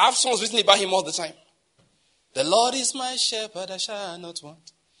 I have songs written about him all the time. The Lord is my shepherd, I shall not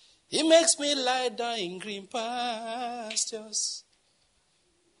want. He makes me lie down in green pastures.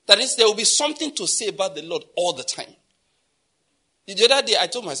 That is, there will be something to say about the Lord all the time. The other day, I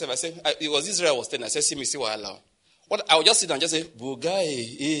told myself, I said, it was Israel I was telling, I said, see me, see what I allow. What I would just sit down and just say, Buga,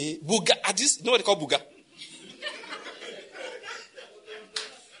 Buga. You know what they call Buga?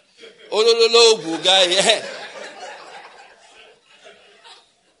 Oh, Buga, yeah.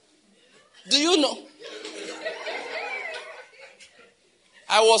 Do you know?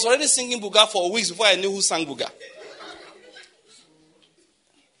 I was already singing Buga for weeks before I knew who sang Buga.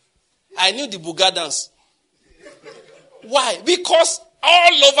 I knew the Buga dance. Why? Because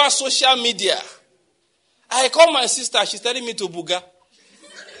all over social media, I call my sister, she's telling me to Buga.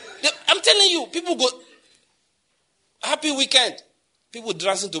 I'm telling you, people go, happy weekend. People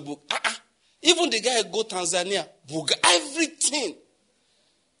dancing to Buga. Even the guy go Tanzania, Buga, everything.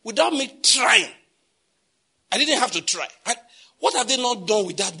 Without me trying. I didn't have to try. What have they not done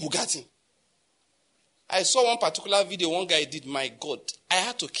with that Bugatti? I saw one particular video one guy did. My God, I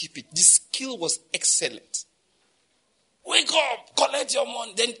had to keep it. The skill was excellent. Wake up, collect your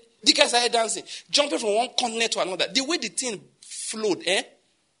money. Then the guy started dancing, jumping from one corner to another. The way the thing flowed,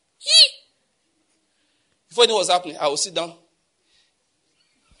 Before it was happening, I would sit down.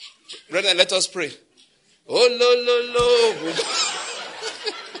 Brethren, let us pray. Oh, lo.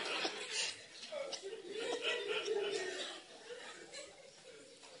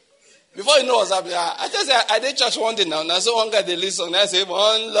 Before you know what's happening, I just said, I did church one day now. And I saw one guy, they listen, and I say,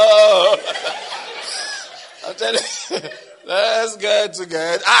 one love. I'm telling you, let's get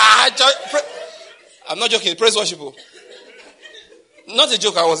together. I'm not joking, praise worship. Not a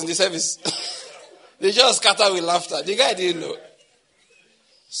joke, I was in the service. They just scattered with laughter. The guy didn't know.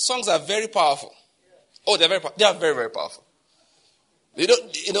 Songs are very powerful. Oh, they are very, very powerful.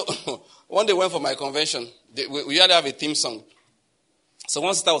 One day went for my convention. We had to have a theme song. So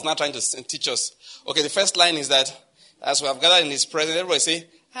one sister was now trying to teach us. Okay, the first line is that, as we have gathered in his presence, everybody say,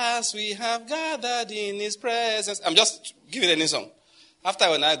 as we have gathered in his presence. I'm just giving any song. After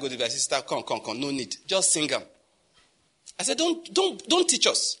when I go to the sister, come, no need. Just sing them. I said, don't teach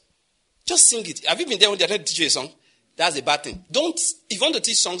us. Just sing it. Have you been there when they're trying to teach you a song? That's a bad thing. If you want to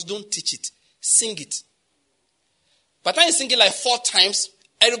teach songs, don't teach it. Sing it. By the time you sing it like 4 times,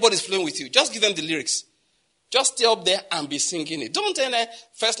 everybody's flowing with you. Just give them the lyrics. Just stay up there and be singing it. Don't tell them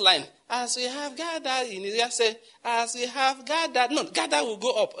first line. As we have gathered in it. Just say, as we have gathered. No, gather will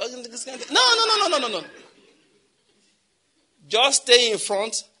go up. No. Just stay in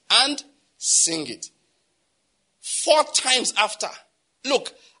front and sing it. 4 times after.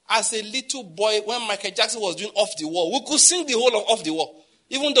 Look, as a little boy, when Michael Jackson was doing Off the Wall, we could sing the whole of Off the Wall.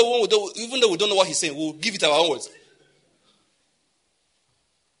 Even though we don't know what he's saying, we'll give it our own words.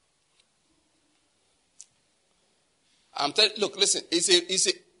 I'm telling you, look, listen,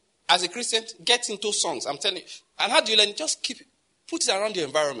 as a Christian, get into songs. I'm telling you. And how do you learn? Just put it around your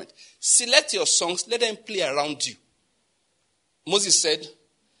environment. Select your songs, let them play around you. Moses said,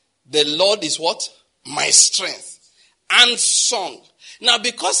 the Lord is what? My strength and song. Now,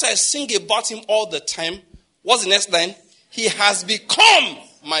 because I sing about him all the time, what's the next line? He has become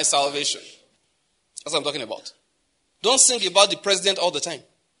my salvation. That's what I'm talking about. Don't sing about the president all the time,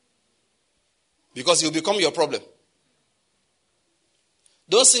 because he'll become your problem.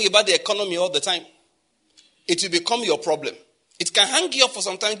 Don't sing about the economy all the time. It will become your problem. It can hang you up for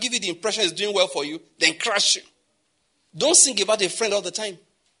some time, give you the impression it's doing well for you, then crash you. Don't sing about a friend all the time.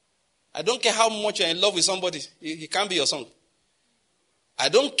 I don't care how much you're in love with somebody. He can't be your song. I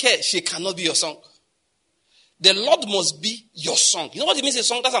don't care. She cannot be your song. The Lord must be your song. You know what it means, a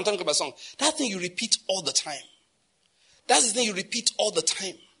song? That's what I'm talking about, song. That thing you repeat all the time. That's the thing you repeat all the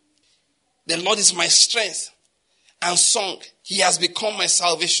time. The Lord is my strength and song. He has become my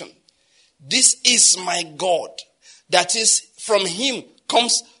salvation. This is my God. That is, from him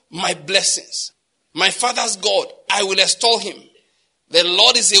comes my blessings. My Father's God, I will extol him. The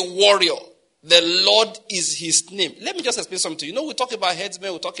Lord is a warrior. The Lord is his name. Let me just explain something to you. You know, we talk about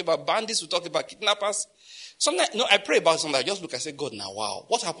headsmen, we talk about bandits, we talk about kidnappers. Sometimes, I pray about something. I just look and say, God, now, wow,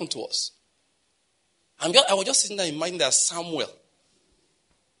 what happened to us? I was just sitting there in mind that Samuel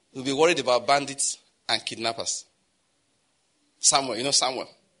will be worried about bandits and kidnappers. Samuel, you know Samuel.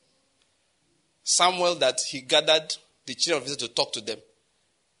 Samuel, that he gathered the children of Israel to talk to them.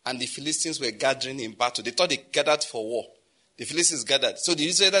 And the Philistines were gathering in battle. They thought they gathered for war. The Philistines gathered. So the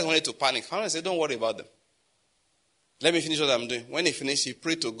Israelites wanted to panic. Samuel said, don't worry about them. Let me finish what I'm doing. When he finished, he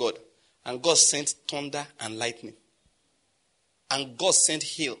prayed to God. And God sent thunder and lightning. And God sent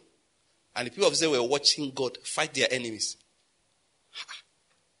hail. And the people of Israel were watching God fight their enemies.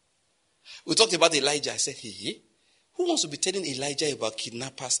 We talked about Elijah. I said, hey, who wants to be telling Elijah about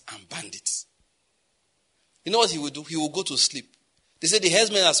kidnappers and bandits? You know what he will do? He will go to sleep. They said the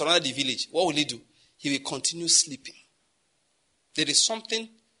herdsmen have surrounded the village. What will he do? He will continue sleeping. There is something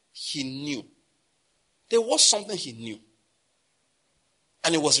he knew. There was something he knew.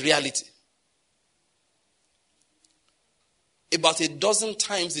 And it was reality. About 12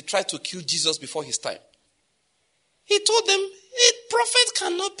 times they tried to kill Jesus before his time. He told them, a prophet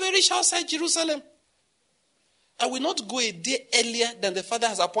cannot perish outside Jerusalem. I will not go a day earlier than the Father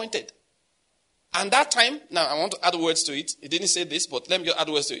has appointed. And that time, now I want to add words to it. He didn't say this, but let me just add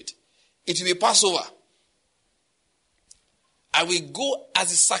words to it. It will be Passover. I will go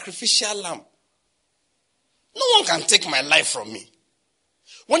as a sacrificial lamb. No one can take my life from me.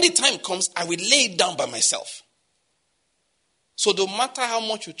 When the time comes, I will lay it down by myself. So no matter how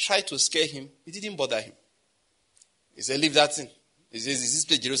much you try to scare him, it didn't bother him. He said, leave that thing. He says, is this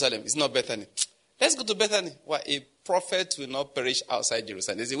place Jerusalem? It's not Bethany. Let's go to Bethany. Why? A prophet will not perish outside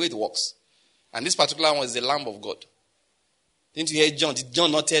Jerusalem. There's a way it works. And this particular one is the Lamb of God. Didn't you hear John? Did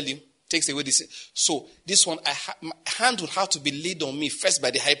John not tell you? Takes away this. So this one, my hand will have to be laid on me first by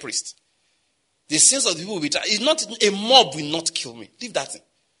the high priest. The sins of the people will be tried. It's not, a mob will not kill me. Leave that thing.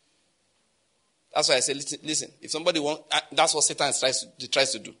 That's why I say, listen, if somebody wants, that's what Satan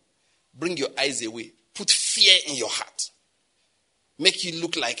tries to do. Bring your eyes away. Put fear in your heart. Make you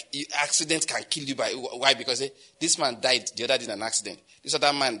look like accident can kill you. Why? Because this man died, the other did an accident. This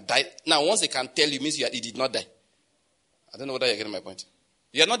other man died. Now, once they can tell you, means he did not die. I don't know whether you're getting my point.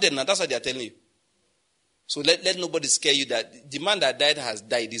 You're not dead now. That's what they're telling you. So let nobody scare you that the man that died has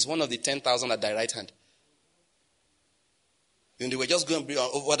died. He's one of the 10,000 at thy right hand. And they were just going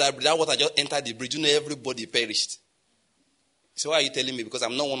over that water just entered the bridge. You know, everybody perished. So why are you telling me? Because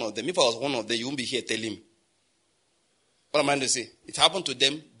I'm not one of them. If I was one of them, you wouldn't be here telling me. What am I going to say? It happened to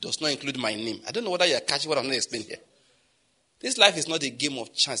them does not include my name. I don't know whether you're catching what I'm going to explain here. This life is not a game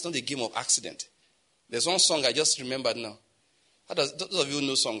of chance, not a game of accident. There's one song I just remembered now. Those of you who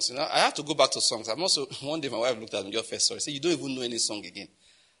know songs, you know, I have to go back to songs. I'm also, one day my wife looked at me, your first story, said, you don't even know any song again.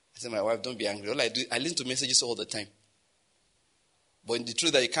 I said, my wife, don't be angry. All I do, I listen to messages all the time. But in the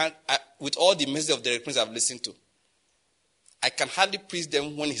truth that you can't, with all the message of Derek Prince I've listened to, I can hardly preach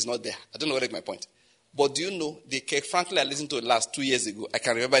them when he's not there. I don't know what is my point. But do you know, the Kirk Franklin I listened to last 2 years ago, I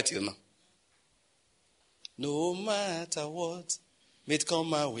can remember it till now. No matter what may come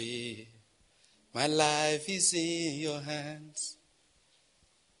my way, my life is in your hands.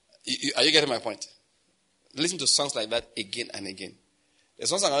 Are you getting my point? Listen to songs like that again and again.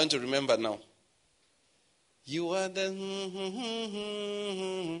 There's one song I want to remember now. You are the...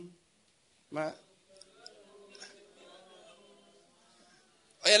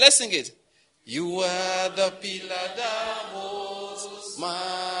 Oh yeah, let's sing it. You are the pillar that holds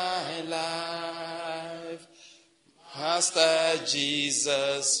my life. Master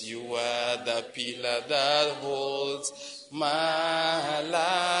Jesus, you are the pillar that holds my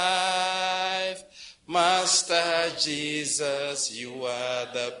life. Master Jesus, you are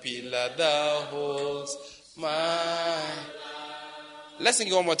the pillar that holds my life. Let's sing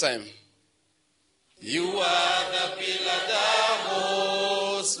it one more time. You are the pillar that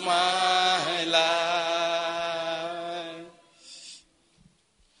holds my life.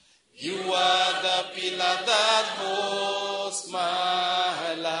 You are the pillar that holds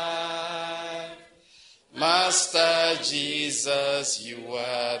my life. Master Jesus, you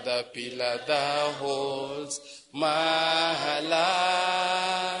are the pillar that holds my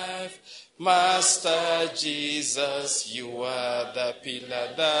life. Master Jesus, you are the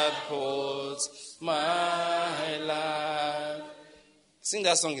pillar that holds my life. Sing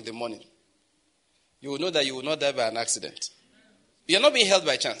that song in the morning. You will know that you will not die by an accident. You are not being held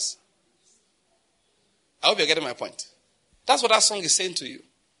by chance. I hope you're getting my point. That's what that song is saying to you.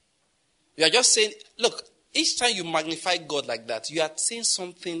 You are just saying, look, each time you magnify God like that, you are saying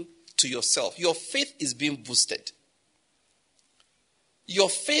something to yourself. Your faith is being boosted. Your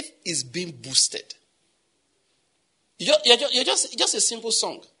faith is being boosted. You're just a simple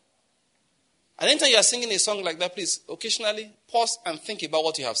song. And anytime you are singing a song like that, please, occasionally pause and think about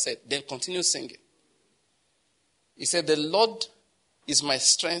what you have said. Then continue singing. He said, the Lord is my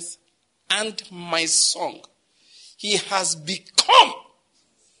strength and my song. He has become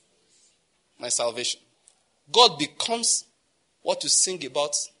my salvation. God becomes what you sing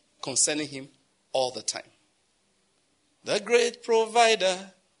about concerning him all the time. The great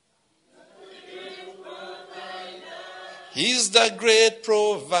provider. He's the great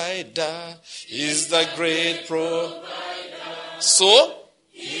provider. He's the great provider. So,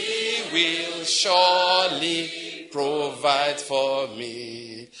 he will surely provide for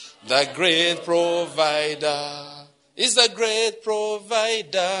me. The great provider. He's the great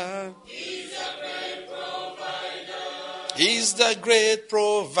provider. He's the great provider. He's the great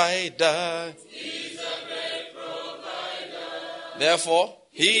provider. He's the great provider. Therefore,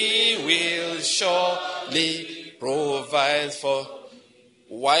 he will surely provide for.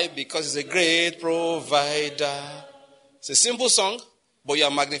 Why? Because he's a great provider. It's a simple song, but you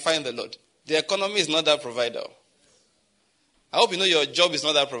are magnifying the Lord. The economy is not that provider. I hope you know your job is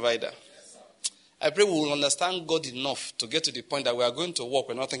not that provider. I pray we will understand God enough to get to the point that we are going to work.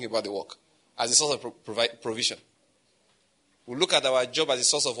 We're not thinking about the work as a source of provision. We look at our job as a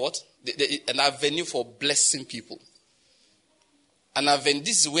source of what? An avenue for blessing people. An avenue.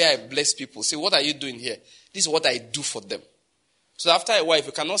 This is where I bless people. Say, what are you doing here? This is what I do for them. So after a while, if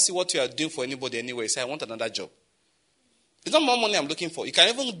you cannot see what you are doing for anybody anyway, say, I want another job. It's not more money I'm looking for. You can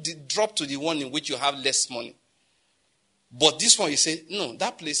even drop to the one in which you have less money. But this one, you say, no,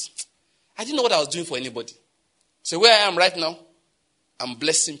 that place, I didn't know what I was doing for anybody. So where I am right now, I'm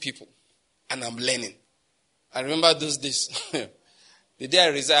blessing people. And I'm learning. I remember those days. The day I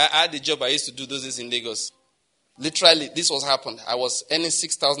resigned, I had the job I used to do those days in Lagos. Literally, this was happened. I was earning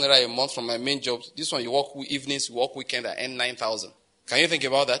 6,000 naira a month from my main job. This one, you work evenings, you work weekend, I earn 9,000. Can you think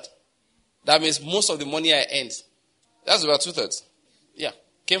about that? That means most of the money I earned, that's about 2/3. Yeah,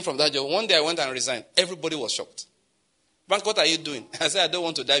 came from that job. One day I went and resigned. Everybody was shocked. Frank, what are you doing? I said, I don't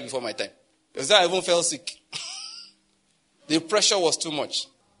want to die before my time. Because I even fell sick. The pressure was too much.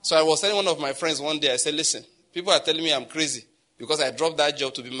 So I was telling one of my friends one day, I said, listen, people are telling me I'm crazy because I dropped that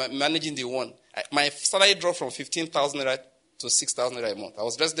job to be managing the one. My salary dropped from 15,000 naira to 6,000 naira a month. I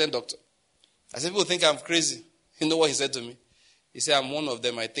was resident doctor. I said, people think I'm crazy. You know what he said to me? He said, I'm one of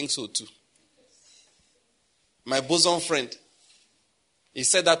them. I think so too. My bosom friend. He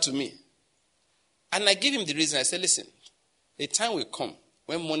said that to me. And I gave him the reason. I said, listen, a time will come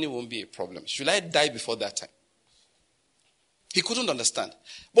when money won't be a problem. Should I die before that time? He couldn't understand.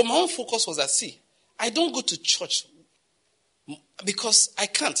 But my own focus was that, see, I don't go to church because I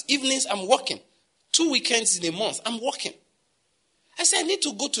can't. Evenings, I'm working. 2 weekends in a month, I'm working. I said, I need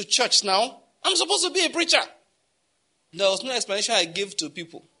to go to church now. I'm supposed to be a preacher. There was no explanation I gave to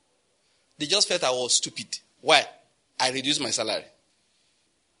people. They just felt I was stupid. Why? I reduced my salary.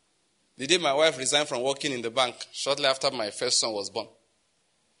 The day my wife resigned from working in the bank, shortly after my first son was born,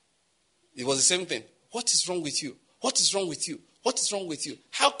 it was the same thing. What is wrong with you? What is wrong with you? What is wrong with you?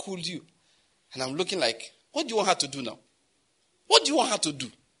 How could you? And I'm looking like, what do you want her to do now? What do you want her to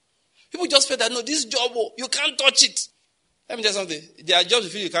do? People just feel that, no, this job, you can't touch it. Let me tell you something. There are jobs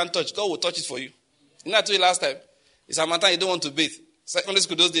you feel you can't touch. God will touch it for you. You know I told you last time? It's Harmattan, you don't want to bathe. Secondary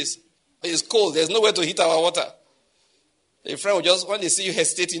school those days. It's cold. There's nowhere to heat our water. A friend will just, when they see you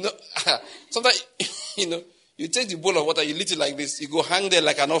hesitate, sometimes, you take the bowl of water, you lift it like this. You go hang there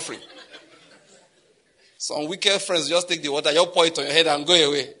like an offering. Some wicked friends just take the water, you pour it on your head and go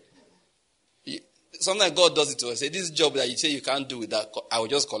away. Sometimes God does it to us. Say, this job that you say you can't do with that, I will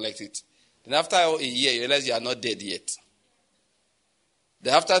just collect it. Then after a year, you realize you are not dead yet.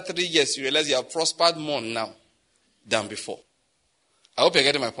 Then after 3 years, you realize you have prospered more now than before. I hope you're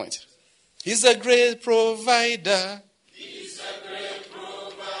getting my point. He's a great provider. He's a great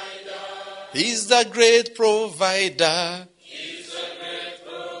provider. He's the great provider. He's a great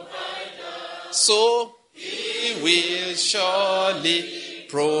provider. So he will surely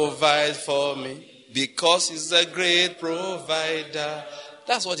provide for me. Because he's a great provider.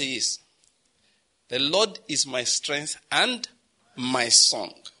 That's what he is. The Lord is my strength and my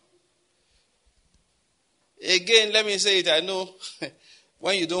song. Again, let me say it. I know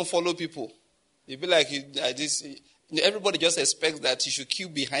when you don't follow people, you be like everybody just expects that you should queue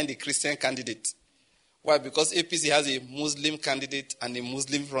behind a Christian candidate. Why? Because APC has a Muslim candidate and a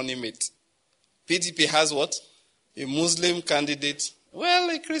Muslim running mate. PDP has what? A Muslim candidate. Well,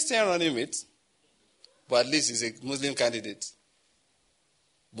 a Christian running mate. But at least he's a Muslim candidate.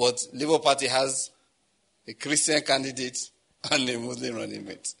 But Labour Party has a Christian candidate and a Muslim running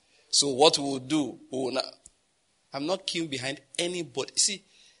mate. So what we will do, I'm not queuing behind anybody. See,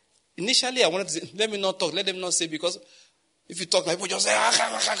 initially I wanted to say, let me not talk, let them not say, because if you talk, people just say, how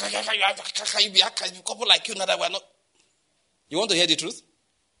can you be a couple like you now that we're not? You want to hear the truth?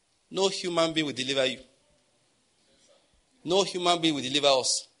 No human being will deliver you. No human being will deliver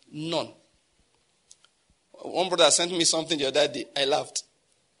us. None. One brother sent me something the other day. I laughed.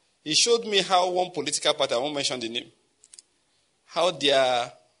 He showed me how one political party, I won't mention the name, how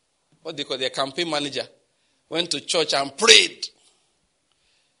their campaign manager went to church and prayed.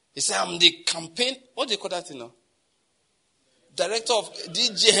 He said, I'm the campaign, what do you call that thing now? Director of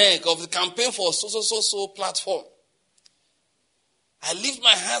DJ Hank of the campaign for so platform. I lift my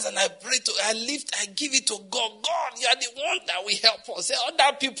hands and I pray I give it to God. God, you are the one that will help us. Say,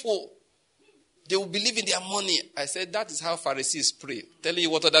 other people, they will believe in their money. I said, that is how Pharisees pray. Telling you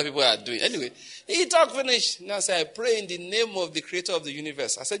what other people are doing. Anyway, he talked finished. Now I said, I pray in the name of the creator of the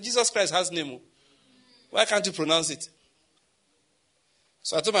universe. I said, Jesus Christ has name. Why can't you pronounce it?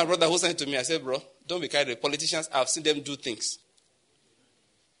 So I told my brother who sent it to me, I said, bro, don't be carried away. Politicians, I've seen them do things.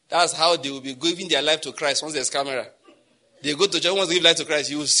 That's how they will be giving their life to Christ once there's camera. They go to church, wants to give life to Christ.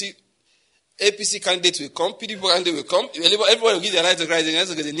 You will see APC candidates will come, PDP candidates will come. Everybody will give their life to Christ.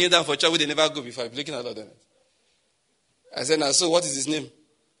 And they kneel down for church where they never go before. I'm looking at all of them. I said, now, so what is his name?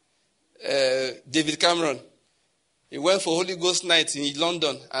 David Cameron. He went for Holy Ghost night in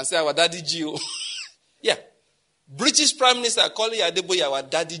London and said, our daddy Gio. Yeah. British Prime Minister calling Adeboye our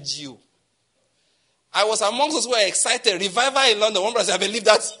daddy Gio. I was amongst those who were excited. Revival in London. One brother said, I believe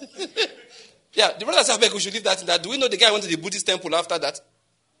that. Yeah, the brother said, we should leave that. Do we know the guy went to the Buddhist temple after that?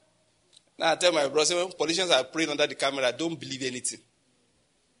 Now I tell my brother, when politicians are praying under the camera, don't believe anything.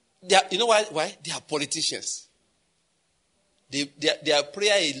 You know why? They are politicians. Their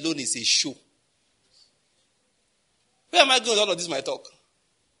prayer alone is a show. Where am I going with all of this, my talk?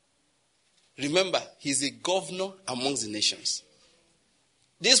 Remember, he's a governor amongst the nations.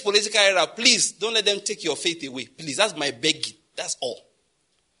 This political era, please, don't let them take your faith away. Please, that's my begging. That's all.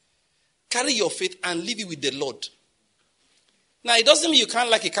 Carry your faith and leave it with the Lord. Now, it doesn't mean you can't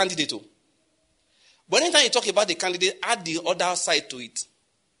like a candidate. But anytime you talk about the candidate, add the other side to it.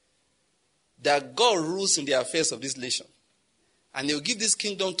 That God rules in the affairs of this nation. And he will give this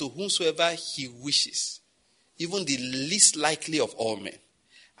kingdom to whomsoever he wishes. Even the least likely of all men.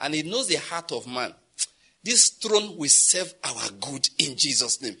 And he knows the heart of man. This throne will serve our good in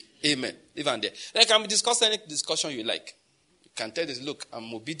Jesus' name. Amen. Even there. Then can we discuss any discussion you like? You can tell this, look,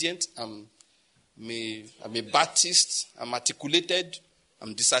 I'm obedient, I'm a Baptist, I'm articulated,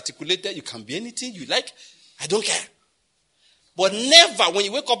 I'm disarticulated. You can be anything you like. I don't care. But never, when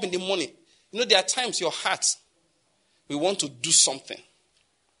you wake up in the morning, there are times your heart will want to do something.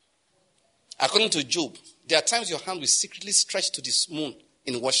 According to Job, there are times your hand will secretly stretch to the moon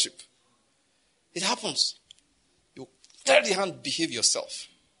in worship. It happens. You Tell the hand, behave yourself.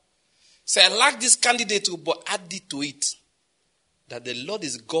 Say, I like this candidate, but add it to it that the Lord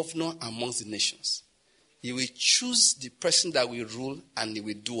is governor amongst the nations. He will choose the person that will rule and he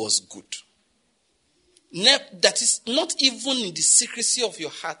will do us good. That is not even in the secrecy of your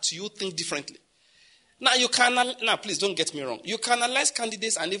heart, you think differently. Now, please don't get me wrong. You can analyze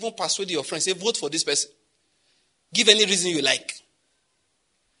candidates and even persuade your friends, say, vote for this person. Give any reason you like.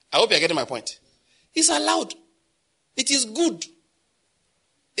 I hope you're getting my point. It's allowed. It is good.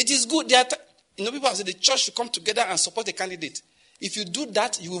 It is good. People have said the church should come together and support a candidate. If you do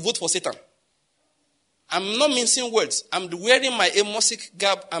that, you will vote for Satan. I'm not mincing words. I'm wearing my Amosic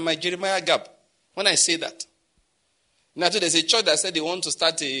garb and my Jeremiah garb when I say that. Now, there's a church that said they want to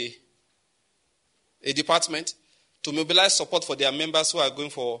start a department to mobilize support for their members who are going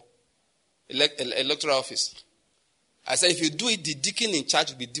for electoral office. I said, if you do it, the deacon in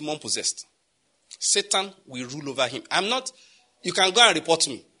charge will be demon-possessed. Satan will rule over him. You can go and report to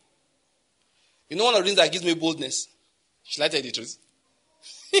me. You know one of the things that gives me boldness? Shall I tell you the truth?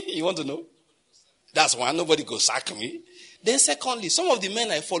 You want to know? That's one. Nobody go sack me. Then secondly, some of the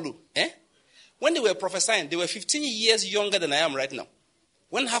men I follow, when they were prophesying, they were 15 years younger than I am right now.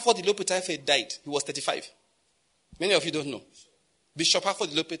 When Halford Ilope Taife died, he was 35. Many of you don't know. Bishop Halford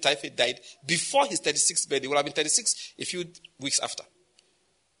Ilope Taife died before his 36th birthday. He would have been 36 a few weeks after.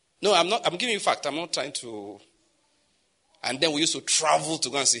 No, I'm not. I'm giving you fact. I'm not trying to. And then we used to travel to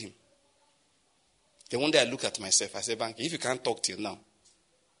go and see him. Then one day I look at myself. I said, Banky, if you can't talk till now,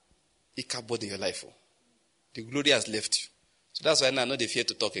 it can't bother your life. The glory has left you. So that's why now I know they fear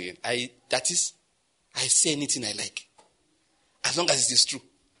to talk again. I say anything I like. As long as it is true.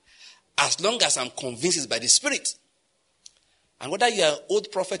 As long as I'm convinced it's by the Spirit. And whether you are an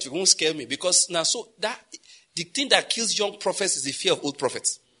old prophet, you won't scare me. Because now, the thing that kills young prophets is the fear of old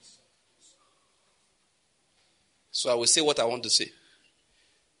prophets. So I will say what I want to say.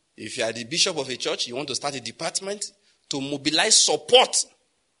 If you are the bishop of a church, you want to start a department to mobilize support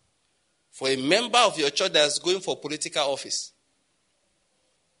for a member of your church that's going for political office.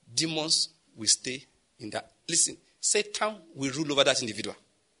 Demons will stay in that. Listen, Satan will rule over that individual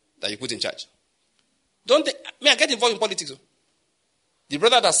that you put in charge. I get involved in politics. The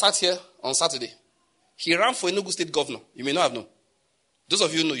brother that sat here on Saturday, he ran for Enugu State governor. You may not have known. Those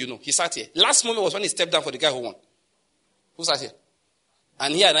of you know, you know. He sat here. Last moment was when he stepped down for the guy who won. Who sat here?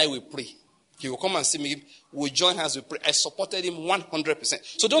 And he and I will pray. He will come and see me. We'll join hands, we pray. I supported him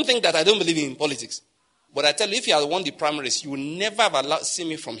 100%. So don't think that I don't believe in politics. But I tell you, if he had won the primaries, you will never have seen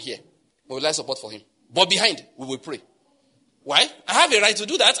me from here. But we'll like support for him. But behind, we will pray. Why? I have a right to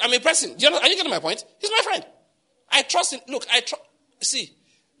do that. I'm a person. Are you getting my point? He's my friend. I trust him. Look, see,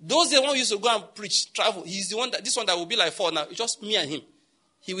 those the one who used to go and preach, travel. He's the one this one that will be like 4 now. It's just me and him.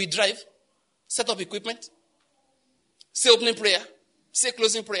 He will drive, set up equipment, say opening prayer, say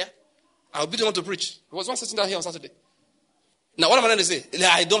closing prayer. I'll be the one to preach. There was one sitting down here on Saturday. Now, what am I going to say?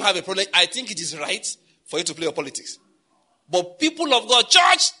 I don't have a problem. I think it is right for you to play your politics. But people of God,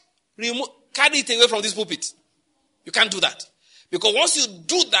 church, carry it away from this pulpit. You can't do that. Because once you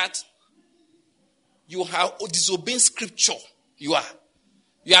do that, you are disobeying scripture. You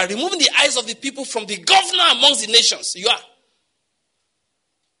are removing the eyes of the people from the governor amongst the nations. You are.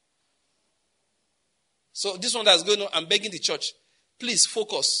 So this one that's going on, I'm begging the church, please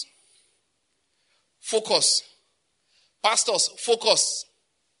focus. Focus. Pastors, focus.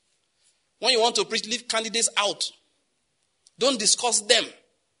 When you want to preach, leave candidates out. Don't discuss them.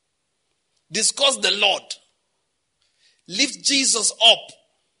 Discuss the Lord. Lift Jesus up.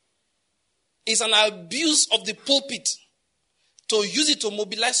 It's an abuse of the pulpit to use it to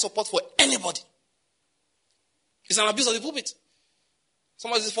mobilize support for anybody. It's an abuse of the pulpit.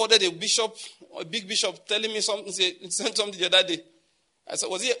 Somebody forwarded a big bishop, telling me something, sent something the other day. I said,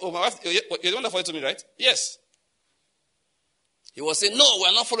 was he, my wife, you're the one that forwarded to me, right? Yes. He was saying, no,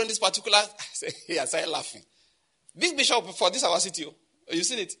 we're not following this particular. I started laughing. Big bishop for this our city. You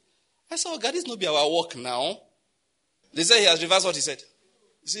seen it? I said, oh God, this no be our work now. They said he has reversed what he said.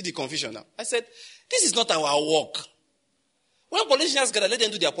 You see the confusion now. I said, this is not our work. When politicians gather, let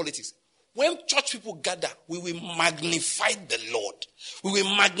them do their politics. When church people gather, we will magnify the Lord. We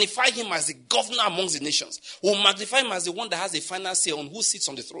will magnify him as the governor amongst the nations. We will magnify him as the one that has the final say on who sits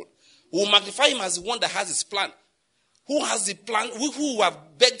on the throne. We will magnify him as the one that has his plan. Who has the plan, who have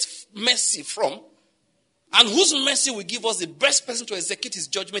begged mercy from, and whose mercy will give us the best person to execute his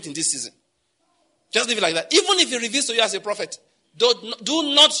judgment in this season. Just leave it like that. Even if he reveals to you as a prophet, do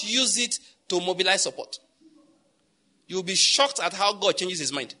not use it to mobilize support. You'll be shocked at how God changes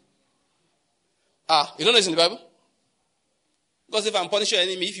his mind. You don't know it's in the Bible? Because if I'm punishing your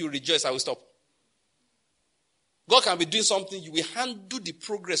enemy, if you rejoice, I will stop. God can be doing something, you will handle the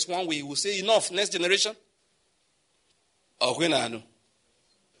progress one way. You will say, enough, next generation. Oh, when I know.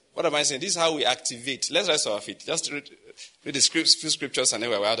 What am I saying? This is how we activate. Let's rise to our feet. Just read the few scriptures and then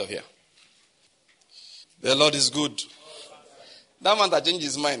we're out of here. The Lord is good. That man that changed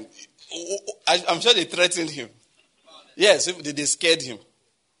his mind, I'm sure they threatened him. Yes, they scared him.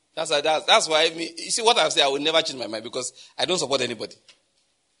 That's why, you see what I say, I will never change my mind because I don't support anybody.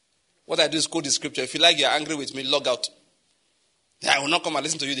 What I do is quote the scripture. If you like, you're angry with me, log out. I will not come and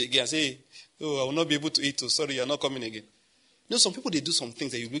listen to you again and say, oh, I will not be able to eat. Oh, sorry, you're not coming again. You know, some people, they do some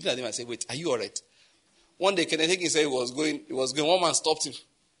things that you look at them and say, wait, are you all right? One day, Kenneth Hagin said he was going. One man stopped him.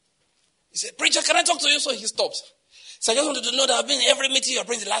 He said, preacher, can I talk to you? So he stopped. So I just wanted to know that I've been in every meeting you've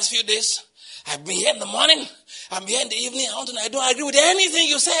been in the last few days. I've been here in the morning. I'm here in the evening. I don't agree with anything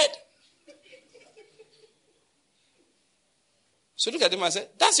you said. So look at him and said,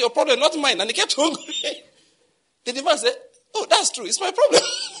 that's your problem, not mine. And he kept on going. Then the man said, oh, that's true. It's my problem.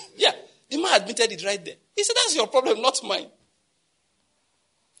 Yeah. The man admitted it right there. He said, that's your problem, not mine.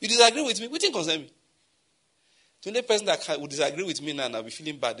 You disagree with me? What thing concern me? The only person that would disagree with me now and I'll be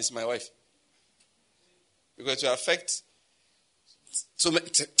feeling bad is my wife. Because to affect so many.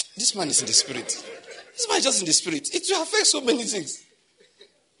 This man is in the spirit. This man is just in the spirit. It will affect so many things.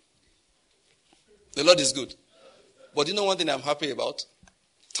 The Lord is good. But you know one thing I'm happy about?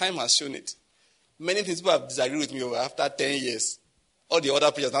 Time has shown it. Many things people have disagreed with me over after 10 years. All the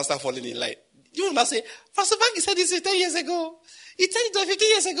other preachers now start falling in line. You will not say, Pastor Banky said this 10 years ago. He said it 15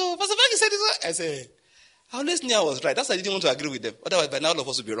 years ago. Pastor Banky said this. I say, I always knew I was right. That's why I didn't want to agree with them. Otherwise, by now all of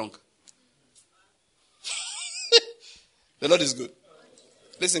us would be wrong. The Lord is good.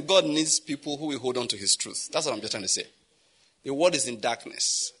 Listen, God needs people who will hold on to his truth. That's what I'm just trying to say. The world is in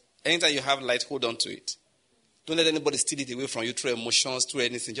darkness. Anytime you have light, hold on to it. Don't let anybody steal it away from you through emotions, through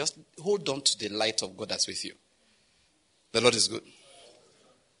anything. Just hold on to the light of God that's with you. The Lord is good.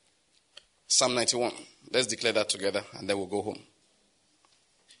 Psalm 91. Let's declare that together and then we'll go home.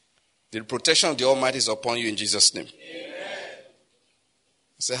 The protection of the Almighty is upon you in Jesus' name. Amen.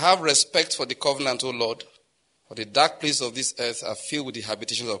 Say, have respect for the covenant, O Lord, for the dark places of this earth are filled with the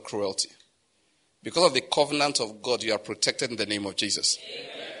habitations of cruelty. Because of the covenant of God, you are protected in the name of Jesus. Amen.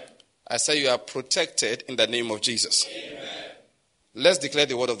 I say you are protected in the name of Jesus. Amen. Let's declare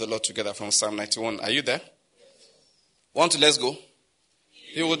the word of the Lord together from Psalm 91. Are you there? 1, 2, let's go.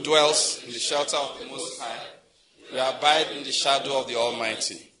 He who dwells in the shelter of the Most High will abide in the shadow of the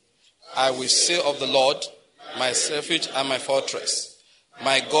Almighty. I will say of the Lord, my refuge and my fortress,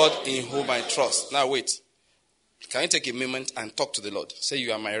 my God in whom I trust. Now wait. Can you take a moment and talk to the Lord? Say,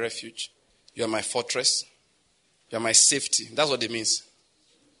 you are my refuge. You are my fortress. You are my safety. That's what it means.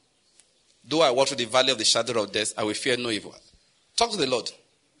 Though I walk through the valley of the shadow of death, I will fear no evil. Talk to the Lord.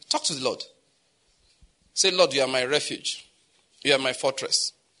 Talk to the Lord. Say, Lord, you are my refuge. You are my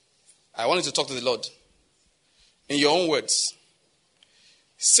fortress. I want you to talk to the Lord. In your own words.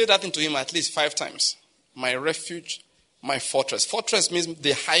 Say that thing to him at least 5 times. My refuge, my fortress. Fortress means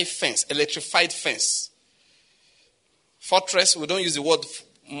the high fence, electrified fence. Fortress, we don't use the word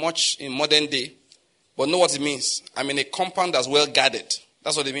much in modern day, but know what it means. I'm in a compound that's well guarded.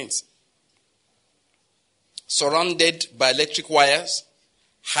 That's what it means. Surrounded by electric wires,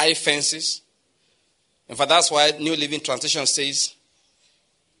 high fences. In fact, that's why New Living Translation says,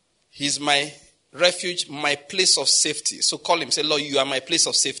 he's my refuge, my place of safety. So call him, say, Lord, you are my place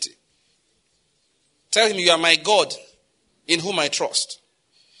of safety. Tell him, you are my God in whom I trust.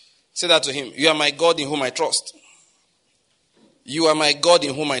 Say that to him. You are my God in whom I trust. You are my God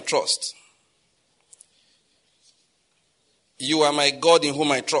in whom I trust. You are my God in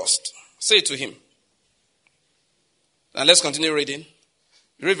whom I trust. Say it to him. And let's continue reading.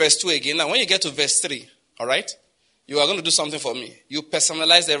 Read verse 2 again. Now when you get to verse 3, all right, you are going to do something for me. You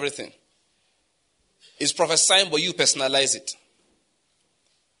personalize everything. It's prophesying, but you personalize it.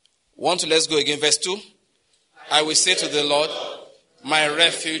 1, 2, let's go again. Verse 2. I will say to the Lord, my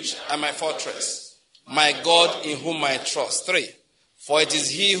refuge and my fortress, my God in whom I trust. 3. For it is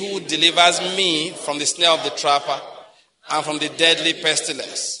he who delivers me from the snare of the trapper and from the deadly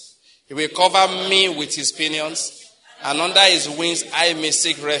pestilence. He will cover me with his pinions, and under his wings I may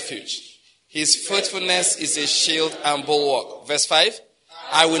seek refuge. His faithfulness is a shield and bulwark. Verse 5.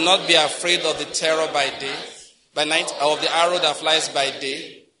 I will not be afraid of the terror by night, or of the arrow that flies by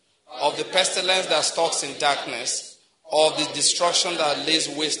day, of the pestilence that stalks in darkness, or of the destruction that lays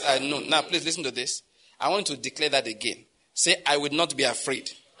waste at noon. Now, please listen to this. I want you to declare that again. Say, I will not be afraid.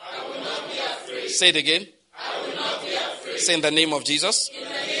 I will not be afraid. Say it again. I will not be afraid. Say in the name of Jesus. In the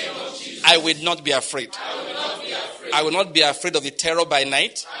name of Jesus. I will not be afraid. I will not be afraid. I will not be afraid of the terror by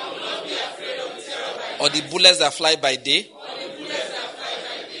night, I will not be afraid of the terror by or the bullets that fly by day.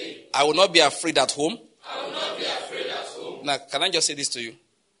 I will not be afraid at home. Now, can I just say this to you?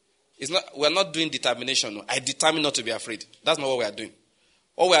 We are not doing determination. No. I determine not to be afraid. That's not what we are doing.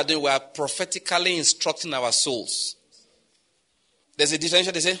 What we are doing, we are prophetically instructing our souls. There's a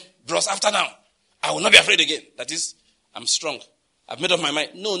differentiation. They say, bros, after now, I will not be afraid again. That is, I'm strong. I've made up my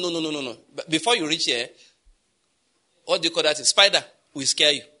mind. No. But before you reach here, what do you call that? A spider will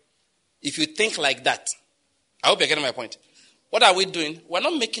scare you. If you think like that, I hope you're getting my point. What are we doing? We're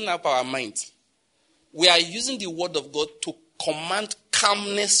not making up our minds. We are using the word of God to command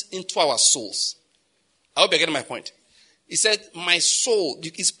calmness into our souls. I hope you're getting my point. He said, my soul,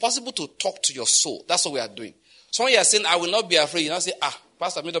 it's possible to talk to your soul. That's what we are doing. So when you are saying, I will not be afraid, you now say,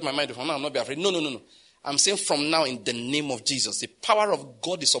 Pastor, I made up my mind. From now, I will not be afraid. No. I'm saying from now, in the name of Jesus, the power of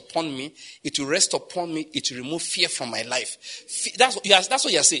God is upon me. It will rest upon me. It will remove fear from my life. That's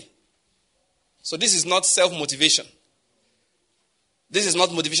what you are saying. So this is not self-motivation. This is not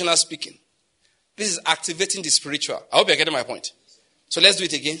motivational speaking. This is activating the spiritual. I hope you're getting my point. So let's do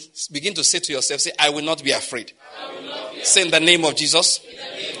it again. Begin to say to yourself, say, I will not be afraid. Say in the name of Jesus,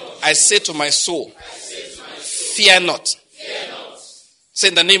 I say to my soul, fear not. Say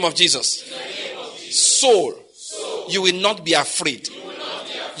in the name of Jesus, soul, you will not be afraid.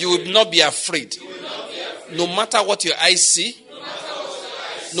 You will not be afraid. No matter what your eyes see,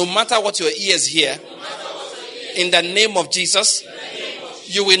 no matter what your ears hear, in the name of Jesus,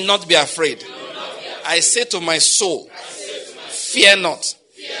 you will not be afraid. I say to my soul, fear not.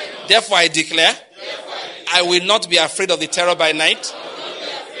 Therefore I declare, I will not be afraid of the terror by night,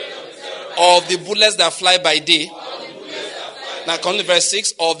 or of the bullets that fly by day. Now come to verse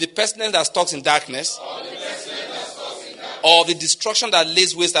 6, or of the pestilence that stalks in darkness, or of the destruction that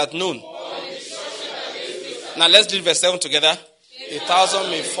lays waste at noon. Now let's read verse 7 together.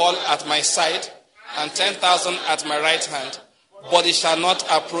 1,000 may fall at my side, and 10,000 at my right hand, but it shall not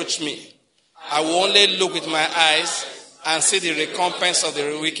approach me. I will only look with my eyes and see the recompense of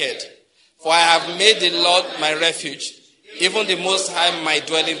the wicked. For I have made the Lord my refuge, even the Most High my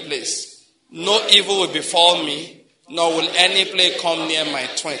dwelling place. No evil will befall me, nor will any plague come near my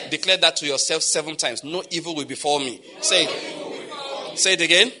tent. Declare that to yourself 7 times. No evil will befall me. Say it. Say it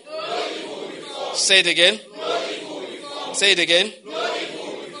again. Say it again. Say it again.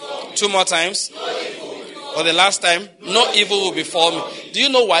 2 more times. Or the last time, no evil will befall me. Do you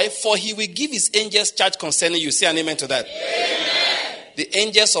know why? For he will give his angels charge concerning you. Say an amen to that. Amen. The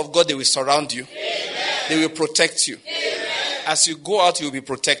angels of God, they will surround you. Amen. They will protect you. Amen. As you go out, you will be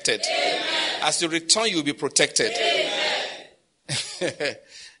protected. Amen. As you return, you will be protected.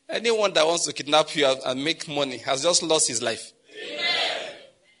 Anyone that wants to kidnap you and make money has just lost his life. Amen.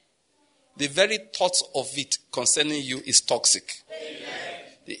 The very thoughts of it concerning you is toxic. Amen.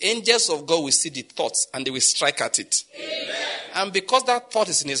 The angels of God will see the thoughts and they will strike at it. Amen. And because that thought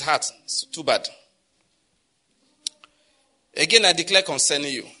is in his heart, it's too bad. Again, I declare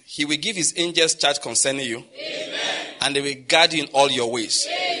concerning you, he will give his angels charge concerning you. Amen. And they will guard you in all your ways.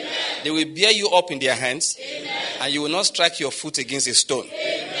 Amen. They will bear you up in their hands. Amen. And you will not strike your foot against a stone.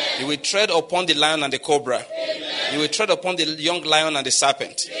 Amen. You will tread upon the lion and the cobra. Amen. You will tread upon the young lion and the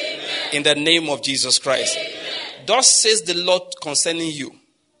serpent. Amen. In the name of Jesus Christ. Amen. Thus says the Lord concerning you.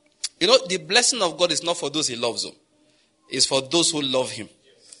 You know, the blessing of God is not for those he loves. It's for those who love him.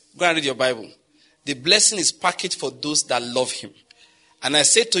 Go and read your Bible. The blessing is packaged for those that love him. And I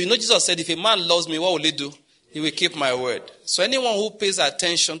said to you, Jesus said, if a man loves me, what will he do? He will keep my word. So anyone who pays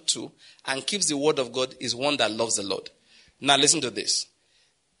attention to and keeps the word of God is one that loves the Lord. Now listen to this.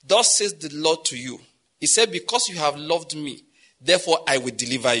 Thus says the Lord to you. He said, because you have loved me, therefore I will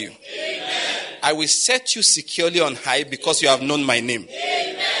deliver you. Amen. I will set you securely on high because you have known my name.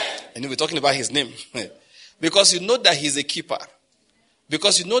 Amen. And we're talking about his name. Because you know that he's a keeper.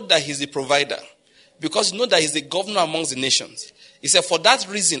 Because you know that he's a provider. Because you know that he's a governor amongst the nations. He said, for that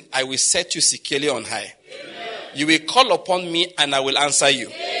reason, I will set you securely on high. Amen. You will call upon me and I will answer you.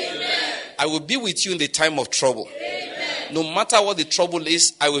 Amen. I will be with you in the time of trouble. Amen. No matter what the trouble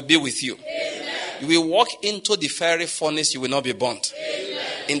is, I will be with you. Amen. You will walk into the fiery furnace, you will not be burnt. Amen.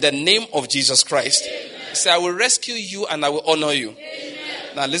 In the name of Jesus Christ. Amen. He said, I will rescue you and I will honor you. Amen.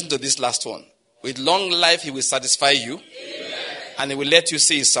 Now listen to this last one. With long life, he will satisfy you. Amen. And he will let you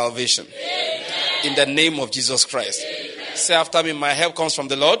see his salvation. Amen. In the name of Jesus Christ. Amen. Say after me, my help comes from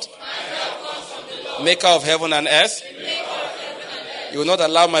the Lord. Maker of heaven and earth. You will not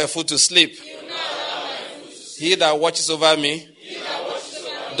allow my foot to sleep. He that watches over me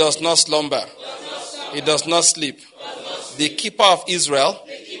does not slumber. He does not sleep. The keeper of Israel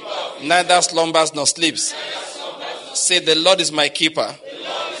neither slumbers nor sleeps. Say, the Lord is my keeper.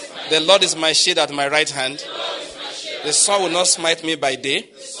 The Lord is my shade at my right hand. The sun will not smite me by day,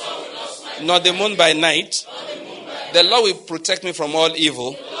 nor the moon by night. The Lord will protect me from all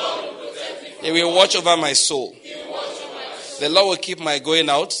evil. He will watch over my soul. The Lord will keep my going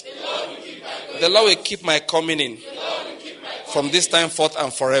out. The Lord will keep my coming in from this time forth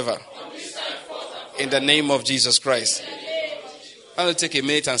and forever. In the name of Jesus Christ. I'm going to take a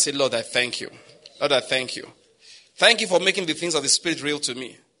minute and say, Lord, I thank you. Lord, I thank you. Thank you for making the things of the Spirit real to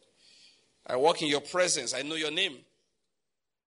me. I walk in your presence. I know your name.